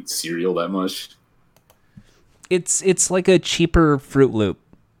 Like, I don't eat cereal that much. It's like a cheaper Fruit Loop.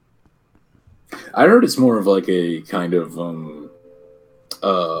 I heard it's more of like a kind of,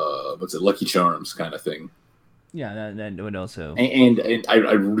 Lucky Charms kind of thing. Yeah, that would also... And I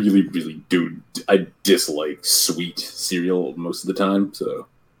really, really do... I dislike sweet cereal most of the time, so...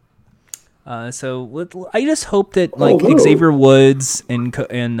 So I just hope that Xavier Woods and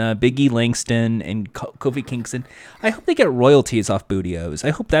Big E Langston and Kofi Kingston, I hope they get royalties off Bootio's. I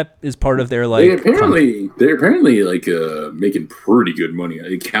hope that is part of their like. They're apparently like making pretty good money.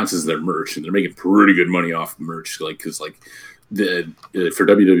 It counts as their merch, and they're making pretty good money off merch. Like because like for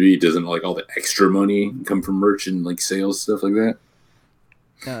WWE, doesn't like all the extra money come from merch and like sales stuff like that.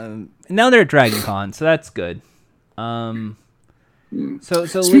 Now they're at Dragon Con, so that's good. So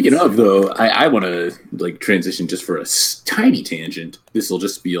speaking of though, I want to like transition just for a tiny tangent. This will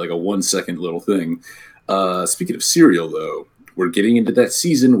just be like a 1 second little thing. Speaking of cereal though, we're getting into that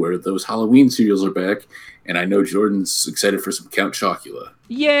season where those Halloween cereals are back, and I know Jordan's excited for some Count Chocula.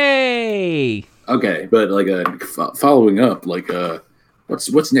 Yay! Okay, but like following up, like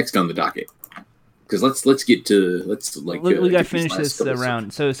what's next on the docket? Because let's get to we gotta finish this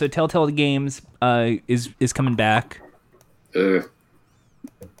round. So Telltale Games is coming back.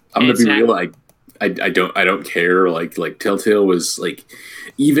 I'm gonna be real. I don't care. Like Telltale was like,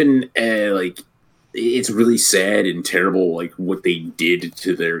 even like it's really sad and terrible. Like what they did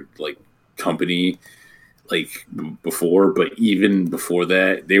to their like company, like before. But even before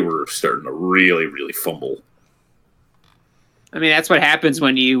that, they were starting to really, really fumble. I mean, that's what happens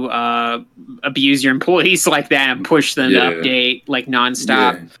when you abuse your employees like that and push them to update like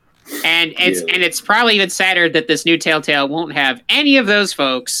nonstop. Yeah. And it's probably even sadder that this new Telltale won't have any of those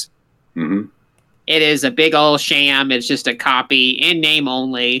folks. Mm-hmm. It is a big old sham. It's just a copy in name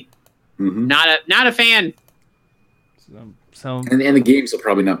only. Mm-hmm. Not a fan. So and the games will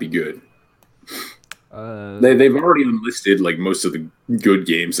probably not be good. They've already unlisted like most of the good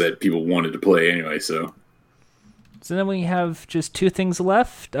games that people wanted to play anyway. So then we have just two things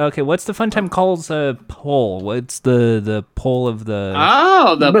left. Okay, what's the Funtime Calls poll? What's the poll of the...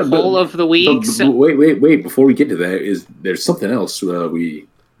 Oh, poll of the week. Wait. Before we get to that, there's something else we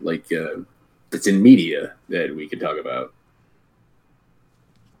like that's in media that we can talk about.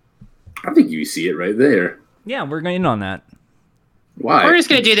 I think you see it right there. Yeah, we're going on that. Why? We're just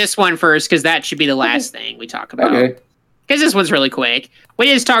going to do this one first because that should be the last thing we talk about. Okay. Because this one's really quick.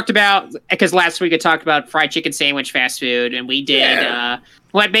 We just talked about, because last week I talked about fried chicken sandwich fast food, and we did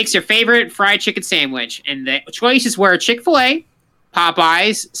what makes your favorite fried chicken sandwich. And the choices were Chick-fil-A,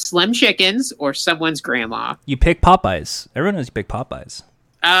 Popeyes, Slim Chickens, or someone's grandma. You pick Popeyes. Everyone knows you pick Popeyes.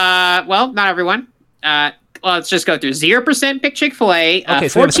 Well, not everyone. Let's just go through. 0% pick Chick-fil-A. Okay,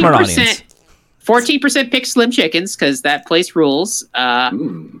 so we have a smart audience. 14% pick Slim Chickens because that place rules.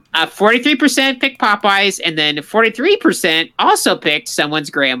 43% picked Popeyes, and then 43% also picked someone's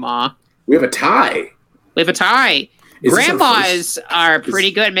grandma. We have a tie. We have a tie. Is this our Grandmas are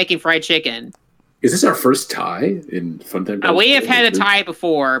pretty good at making fried chicken. Is this our first tie in Funtime? We have had a tie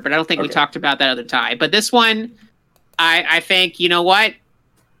before, but I don't think we Okay. talked about that other tie. But this one, I think, you know what?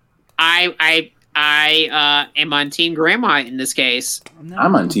 I am on Team Grandma in this case.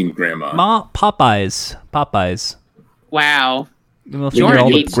 I'm on Team Grandma. Popeyes. Wow. We'll figure all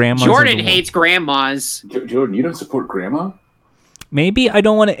the grandmas in the Jordan world. hates grandmas. Jordan, you don't support Grandma? Maybe I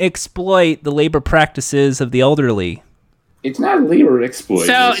don't want to exploit the labor practices of the elderly. It's not labor exploit.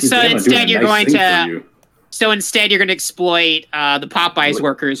 So It's just Grandma instead doing a you're nice going thing to- for you. So instead, you're going to exploit the Popeyes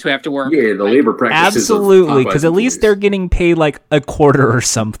workers who have to work. Yeah, the labor practices. of Absolutely, because Popeyes at least employees. they're getting paid like a quarter or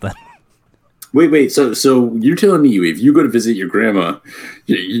something. Wait. So you're telling me if you go to visit your grandma,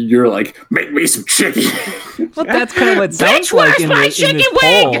 you're like, make me some chicken. Well, that's kind of what it sounds Bitch, like where's in my this chicken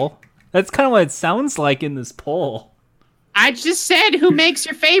wing? poll. That's kind of what it sounds like in this poll. I just said, who makes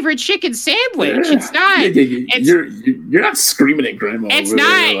your favorite chicken sandwich? It's not. It's, You're not screaming at grandma. it's over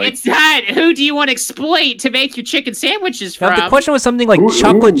there, not. like, It's not. Who do you want to exploit to make your chicken sandwiches from? Now, the question was something like Ooh.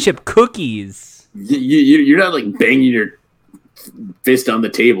 chocolate chip cookies. You're not like banging your fist on the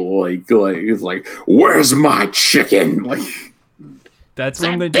table it's like where's my chicken? Like That's what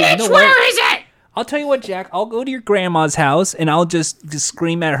I'm going to do. Bitch, You know where what? is it? I'll tell you what, Jack. I'll go to your grandma's house and I'll just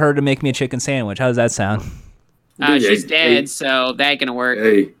scream at her to make me a chicken sandwich. How does that sound? She's Hey, dead, so that ain't gonna work.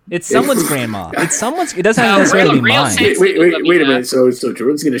 hey. It's someone's grandma. It's someone's. It doesn't No, necessarily be real mine. sense- Wait a Yeah. minute. So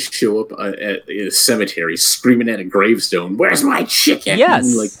Jordan's gonna show up at a cemetery screaming at a gravestone. Where's my chicken?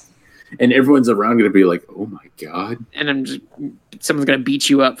 Yes. And everyone's around gonna be like, oh my god. And someone's gonna beat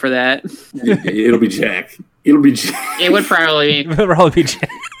you up for that. It'll be Jack. It'll be Jack. It would probably be. It'll probably be Jack.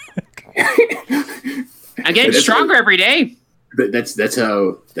 I'm getting stronger every day. That's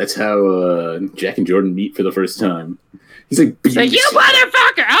how Jack and Jordan meet for the first time. He's like, It's like, you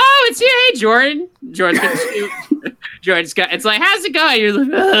motherfucker! Oh, it's you, hey Jordan. Jordan's gonna shoot. Jordan's got. It's like, how's it going? You're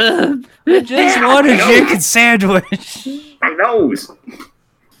like, ugh. I just want a chicken sandwich. my nose.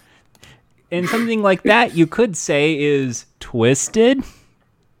 And something like that you could say is twisted.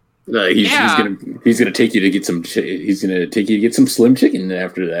 He's gonna take you to get some. He's gonna take you to get some slim chicken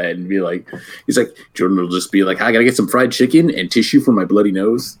after that, and be like, he's like, Jordan will just be like, I gotta get some fried chicken and tissue for my bloody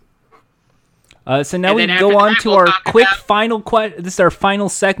nose. So now And we then go after on that, to we'll our talk quick about- final question. This is our final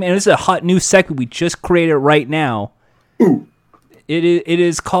segment, and this is a hot new segment we just created right now. Ooh. It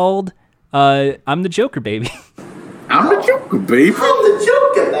is called "I'm the Joker, baby." I'm the Joker, baby. I'm the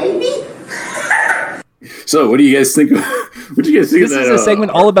Joker, baby. So, what do you guys think? What do you guys think This of is that? a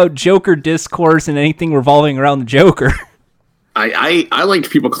segment all about Joker discourse and anything revolving around the Joker. I liked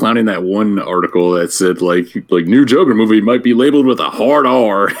people clowning that one article that said like new Joker movie might be labeled with a hard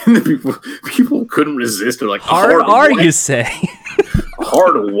R, and the people couldn't resist. They're like, Hard R, what? you say?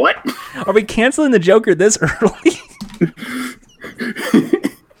 Hard what? Are we canceling the Joker this early?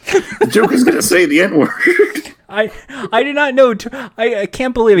 The Joker's gonna say the N word. I did not know. I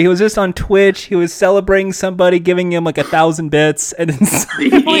can't believe it. He was just on Twitch. He was celebrating somebody, giving him like 1,000 bits, and then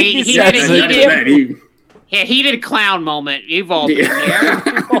suddenly He says did it. it. Yeah, he did a clown moment. You've all been there.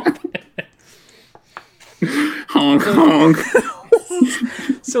 Honk honk.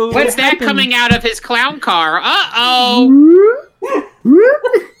 So What's what that happened- coming out of his clown car? Uh-oh.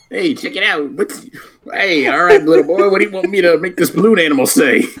 Hey, check it out. Hey, all right, little boy. What do you want me to make this balloon animal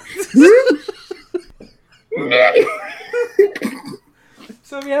say?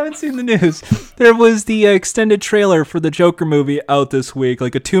 So if you haven't seen the news, there was the extended trailer for the Joker movie out this week,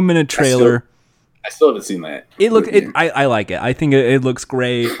 like a 2-minute trailer. I still haven't seen that. I like it. I think it looks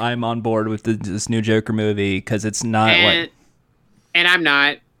great. I'm on board with this new Joker movie because it's not like And I'm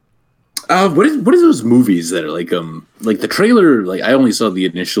not. What is those movies that are like the trailer? Like I only saw the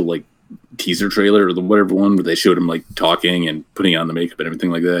initial like teaser trailer or the whatever one where they showed him like talking and putting on the makeup and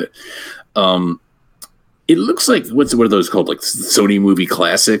everything like that. It looks like what are those called? Like Sony movie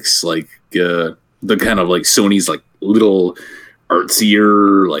classics, like the kind of like Sony's like little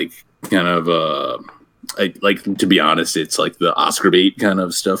artsier, like kind of like to be honest, it's like the Oscar bait kind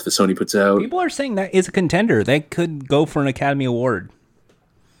of stuff that Sony puts out. people are saying that is a contender. They could go for an Academy Award.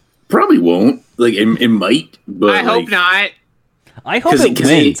 Probably won't. Like it might, but I hope not. I hope 'Cause it he-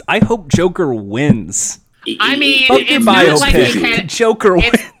 wins. I hope Joker wins. I mean, Fuck your it's not like biopic. they can- Joker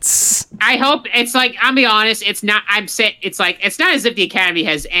it's- wins. I hope it's like, I'll be honest, it's not. I'm saying it's like it's not as if the Academy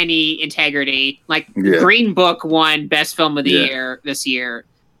has any integrity. Like Yeah. Green Book won Best Film of the Yeah. Year this year,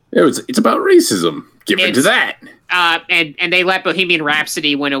 it's about racism. Give it to It's- that. and they let Bohemian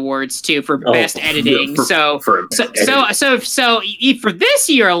Rhapsody win awards too for Best Editing. For For this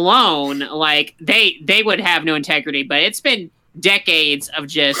year alone, like they would have no integrity. But it's been decades of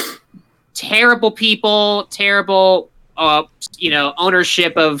just terrible people, terrible,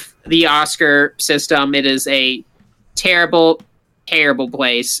 ownership of the Oscar system. It is a terrible, terrible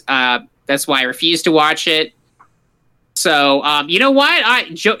place. That's why I refuse to watch it. So, you know what?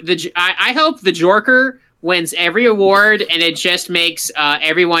 I hope the Joker wins every award, and it just makes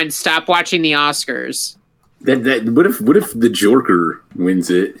everyone stop watching the Oscars. What if the Joker wins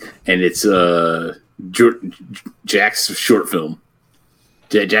it, and it's Jack's short film?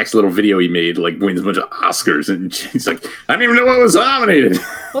 Jack's little video he made wins a bunch of Oscars, and he's like, I didn't even know what was nominated.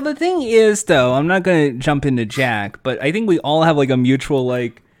 Well, the thing is, though, I'm not going to jump into Jack, but I think we all have a mutual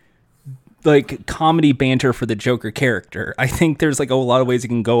comedy banter for the Joker character. I think there's a lot of ways you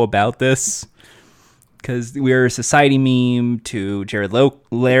can go about this, because we're a society meme to Jared Leto,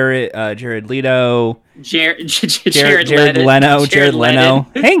 Jared Leno.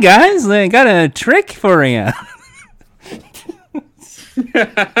 Hey guys, I got a trick for you.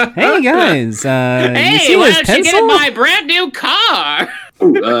 Hey guys, hey, you see why this don't pencil? you get in my brand new car?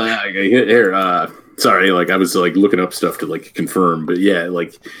 Sorry, I was looking up stuff to confirm, but yeah,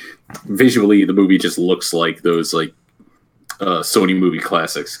 visually the movie just looks like those Sony movie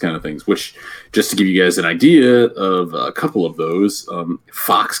classics kind of things. Which, just to give you guys an idea of a couple of those,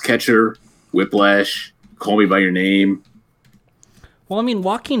 Foxcatcher, Whiplash, Call Me by Your Name. Well, I mean,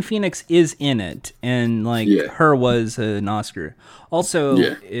 Joaquin Phoenix is in it, and her was an Oscar. Also,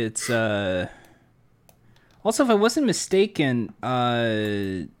 it's also, if I wasn't mistaken,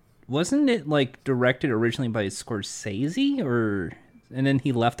 wasn't it directed originally by Scorsese, and then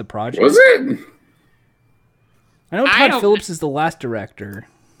he left the project? Was it? I know Todd Phillips is the last director.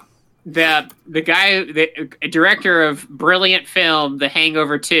 The guy, the director of brilliant film, The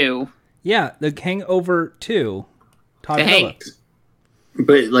Hangover 2. Yeah, The Hangover 2. Todd Phillips.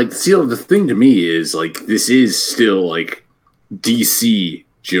 But the thing to me is this is still DC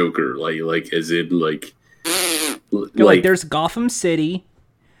Joker, as in there's Gotham City,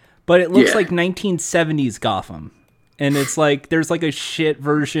 but it looks like 1970s Gotham, and it's there's a shit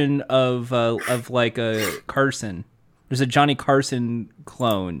version of a Carson. There's a Johnny Carson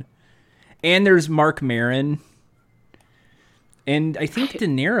clone, and there's Mark Maron, and I think De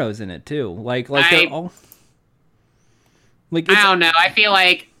Niro's in it too. They're all. I don't know. I feel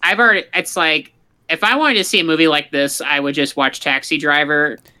like I've heard it's if I wanted to see a movie like this, I would just watch Taxi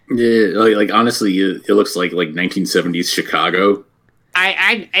Driver. Yeah, honestly, it looks like 1970s Chicago.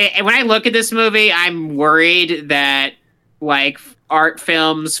 I when I look at this movie, I'm worried that art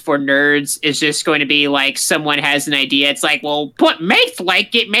films for nerds is just going to be someone has an idea. It's make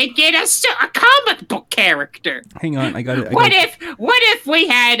it a comic book character. Hang on, I got it. What if we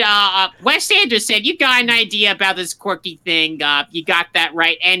had Wes Anderson? You got an idea about this quirky thing? You got that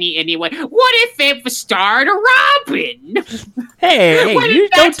right anyway. What if it starred a Robin? Hey, you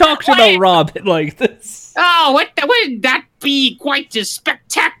don't talk to the Robin like this. Oh, wouldn't that be quite a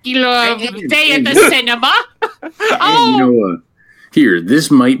spectacular day at the cinema? Oh, you know, here, this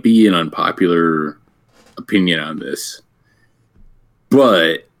might be an unpopular opinion on this,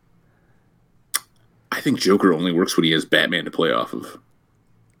 but I think Joker only works when he has Batman to play off of.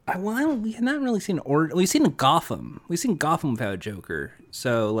 Well, we have not really seen we've seen Gotham. We've seen Gotham without Joker.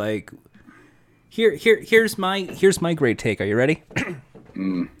 So here's my great take. Are you ready?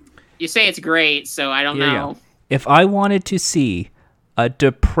 You say it's great, so I don't know. If I wanted to see a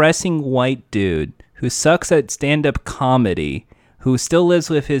depressing white dude who sucks at stand-up comedy, who still lives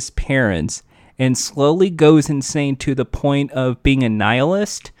with his parents, and slowly goes insane to the point of being a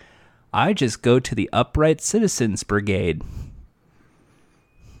nihilist, I just go to the Upright Citizens Brigade.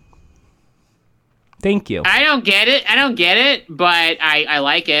 Thank you. I don't get it, but I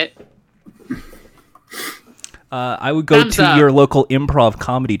like it. I would go to your local improv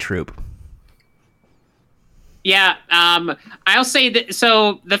comedy troupe. Yeah, I'll say that.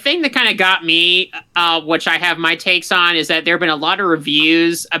 So the thing that kind of got me, which I have my takes on, is that there have been a lot of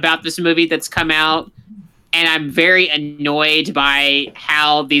reviews about this movie that's come out, and I'm very annoyed by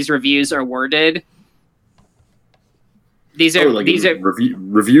how these reviews are worded. These are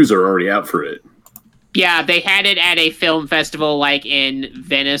reviews are already out for it. Yeah, they had it at a film festival in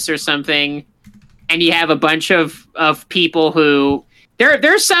Venice or something, and you have a bunch of people who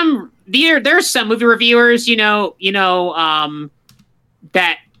there's some movie reviewers,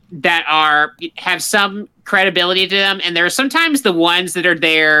 that have some credibility to them, and there are sometimes the ones that are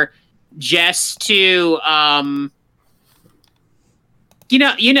there just to let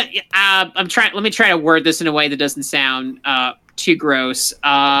me try to word this in a way that doesn't sound too gross.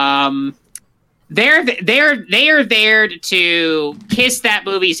 They are there to kiss that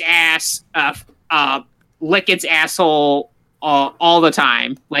movie's ass, lick its asshole all the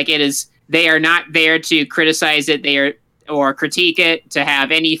time. they are not there to criticize it. Or critique it, to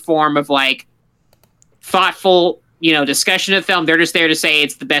have any form of like thoughtful, discussion of film. They're just there to say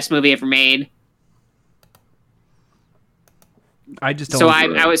it's the best movie ever made. I just don't. So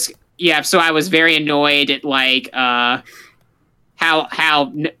I was very annoyed at like how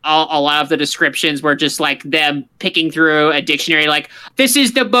a lot of the descriptions were just like them picking through a dictionary, like, this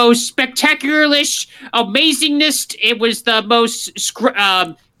is the most spectacularist, amazingness. It was the most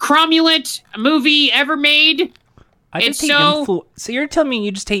cromulent movie ever made. I just hate so you're telling me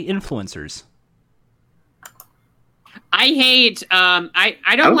you just hate influencers? I hate. I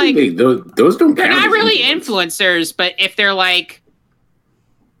don't like those. Don't. They're count not as really influencers, but if they're like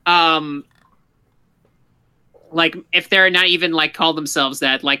if they're not even like call themselves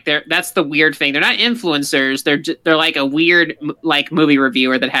that, like that's the weird thing. They're not influencers. They're like a weird like movie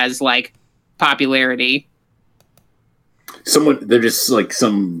reviewer that has like popularity. They're just like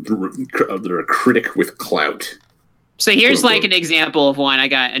they're a critic with clout. So here's like an example of one I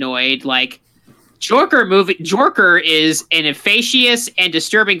got annoyed. Like, Joker is an efficacious and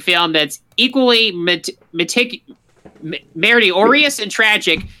disturbing film that's equally meritorious and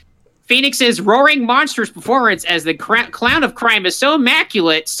tragic. Phoenix's roaring monstrous performance as the clown of crime is so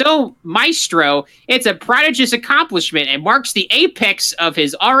immaculate, so maestro. It's a prodigious accomplishment and marks the apex of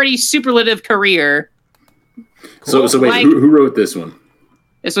his already superlative career. Cool. So wait, who wrote this one?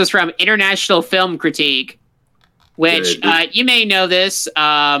 This was from International Film Critique. Which you may know this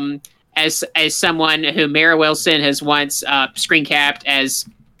as someone who Mara Wilson has once screen capped as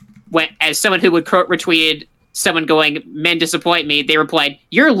someone who would retweeted someone going, "Men disappoint me." They replied,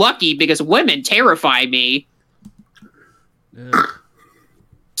 "You're lucky because women terrify me."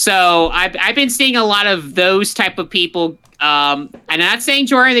 So I've been seeing a lot of those type of people. I'm not saying,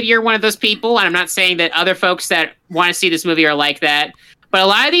 Jordan, that you're one of those people, and I'm not saying that other folks that want to see this movie are like that. But a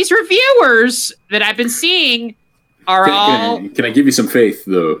lot of these reviewers that I've been seeing. Can I give you some faith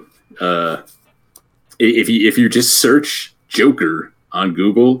though? If you just search Joker on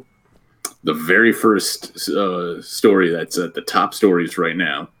Google, the very first story that's at the top stories right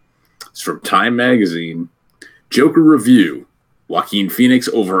now is from Time Magazine. Joker review: Joaquin Phoenix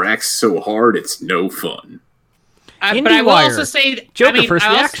overacts so hard it's no fun. But I will also say, Joker first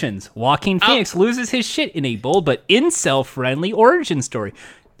reactions: Joaquin Phoenix loses his shit in a bold but incel-friendly origin story.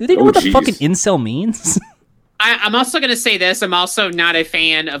 Do they know what the fucking incel means? I'm also going to say this. I'm also not a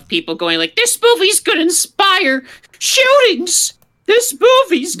fan of people going like, this movie's going to inspire shootings. This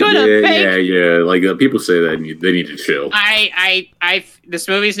movie's going to make... Yeah. Like, people say that, and they need to chill. This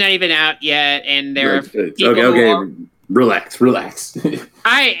movie's not even out yet, and there are people okay. Relax.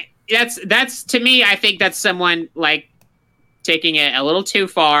 That's to me, I think that's someone, like, taking it a little too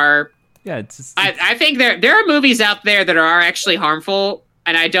far. Yeah, I think there are movies out there that are actually harmful.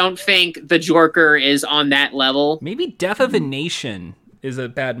 And I don't think The Joker is on that level. Maybe Death of a Nation is a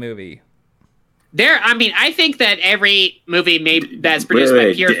bad movie. I think that every movie that's produced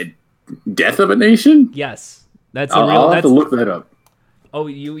by pure... Death of a Nation? Yes. I'll have to look that up. Oh,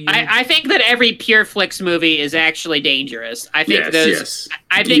 you... I think that every Pure Flix movie is actually dangerous. I think yes.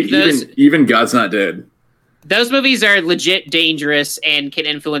 I think even God's Not Dead. Those movies are legit dangerous and can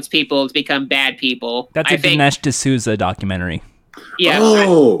influence people to become bad people. That's a Dinesh D'Souza documentary. Yeah.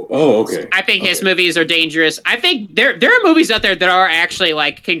 Okay. I think his movies are dangerous. I think there are movies out there that are actually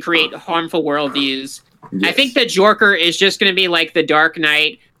like can create harmful worldviews. Yes. I think that Joker is just going to be like The Dark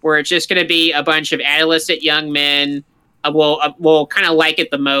Knight, where it's just going to be a bunch of adolescent young men will kind of like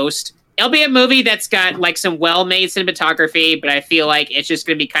it the most. It'll be a movie that's got like some well-made cinematography, but I feel like it's just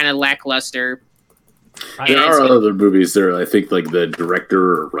going to be kind of lackluster. There are other movies there. I think like the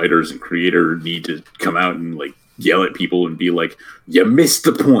director or writers and creator need to come out and like yell at people and be like, you missed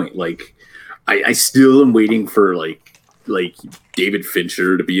the point. Like, I still am waiting for like David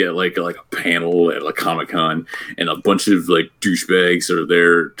Fincher to be at like a panel at a Comic-Con, and a bunch of like douchebags are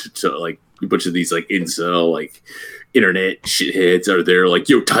there to like a bunch of these like incel like internet shitheads are there like,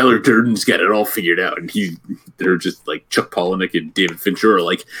 yo, Tyler Durden's got it all figured out, and they're just like Chuck Palahniuk and David Fincher are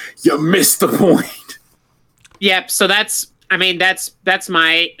like, you missed the point. Yep. So that's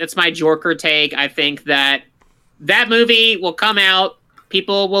my Joker take. I think that movie will come out.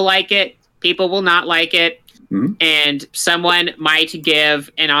 People will like it. People will not like it. Mm-hmm. And someone might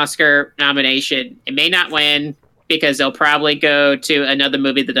give an Oscar nomination. It may not win because they'll probably go to another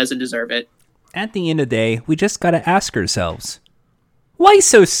movie that doesn't deserve it. At the end of the day, we just got to ask ourselves, why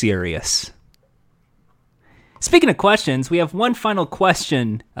so serious? Speaking of questions, we have one final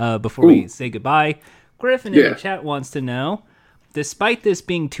question before we say goodbye. Griffin in the chat wants to know, despite this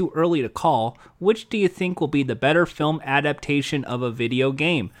being too early to call, which do you think will be the better film adaptation of a video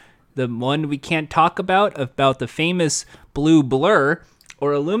game? the one we can't talk about the famous Blue Blur,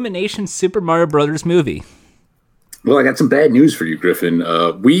 or Illumination Super Mario Brothers movie? Well, I got some bad news for you, Griffin.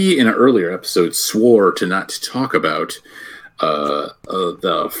 We, in an earlier episode, swore to not talk about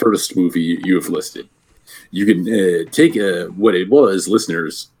the first movie you have listed. You can take what it was,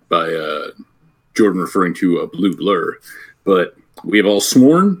 listeners, by Jordan referring to a Blue Blur, but we have all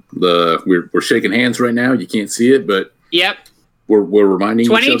sworn. We're shaking hands right now. You can't see it, but yep, we're reminding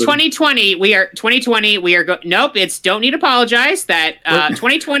each other. 2020. We are 2020. We are nope. It's don't need to apologize. That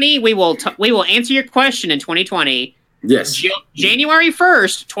 2020. We will answer your question in 2020. Yes, January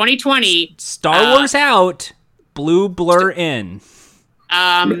 1st, 2020. Star Wars out. Blue Blur in.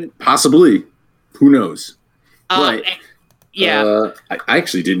 Possibly. Who knows? But, yeah. I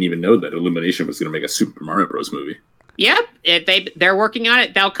actually didn't even know that Illumination was going to make a Super Mario Bros. Movie. Yep. They're working on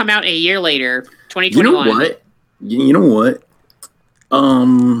it. They'll come out a year later, 2021. You know what?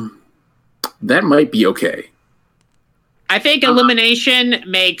 That might be okay. I think Illumination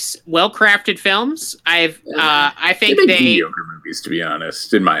makes well-crafted films. I think they make mediocre movies, to be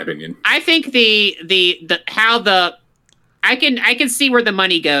honest, in my opinion. I think I can see where the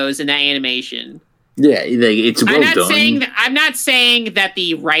money goes in that animation. Yeah, it's well done. I'm not saying that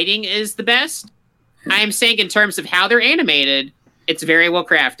the writing is the best. I am saying in terms of how they're animated, it's very well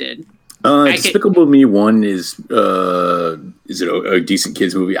crafted. Despicable Me 1 is it a decent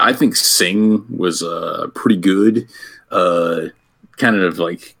kids movie? I think Sing was pretty good. Kind of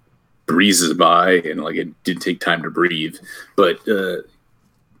like breezes by and like it did take time to breathe. But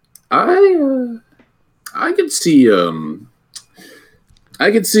I could see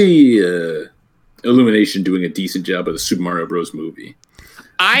Illumination doing a decent job of the Super Mario Bros. Movie.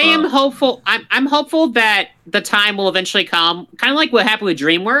 I am hopeful. I'm hopeful that the time will eventually come, kind of like what happened with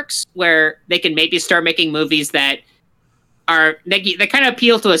DreamWorks, where they can maybe start making movies that they kind of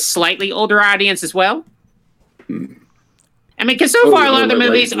appeal to a slightly older audience as well. I mean, because so far a lot of the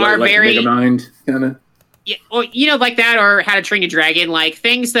movies are very Megamind, kind of. Yeah, or like that, or How to Train Your Dragon, like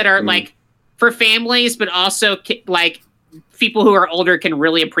things that are like for families, but also like people who are older can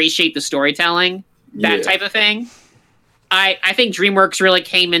really appreciate the storytelling, that type of thing. I think DreamWorks really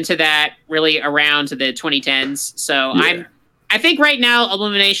came into that really around the 2010s. So I think right now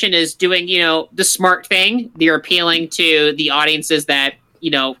Illumination is doing, the smart thing. They're appealing to the audiences that,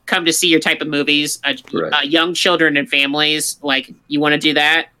 come to see your type of movies, young children and families. Like, you want to do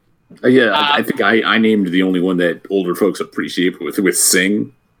that? I think I named the only one that older folks appreciate with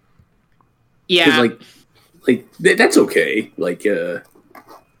Sing. Yeah. Like that's okay. Like,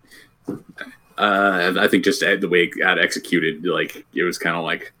 I think just the way it got executed, like it was kind of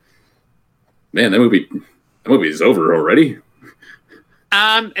like, man, that movie is over already.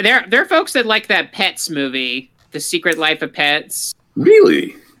 There are folks that like that Pets movie, The Secret Life of Pets.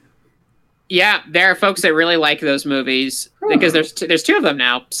 Really? Yeah, there are folks that really like those movies because there's two of them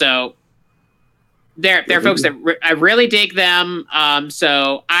now. So there are folks that I really dig them.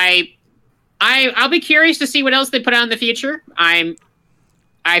 So I'll be curious to see what else they put out in the future. I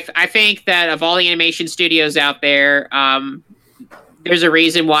think that of all the animation studios out there, there's a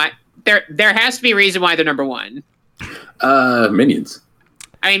reason why there has to be a reason why they're number one. Minions.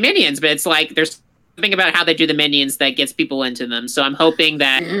 I mean Minions, but it's like there's something about how they do the Minions that gets people into them. So I'm hoping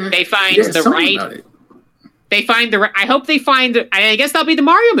that they find the right. They find the. I hope they find. I guess that'll be the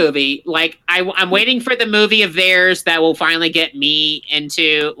Mario movie. Like I'm waiting for the movie of theirs that will finally get me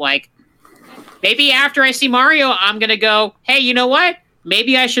into like. Maybe after I see Mario, I'm gonna go. Hey, you know what?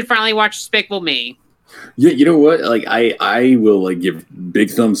 Maybe I should finally watch Despicable Me. Yeah, you know what? Like I will like give big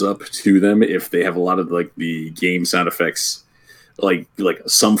thumbs up to them if they have a lot of like the game sound effects, like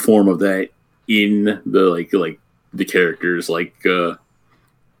some form of that in the like the characters, like a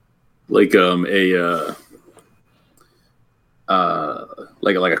Koopa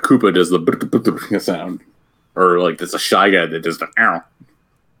does the sound, or like there's a Shy Guy that does the ow.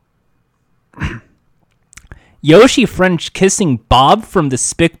 Yoshi French kissing Bob from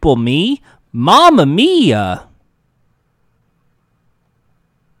Despicable Me? Mamma mia!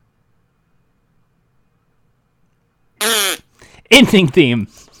 Ending theme.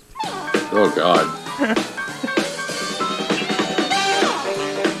 Oh, God.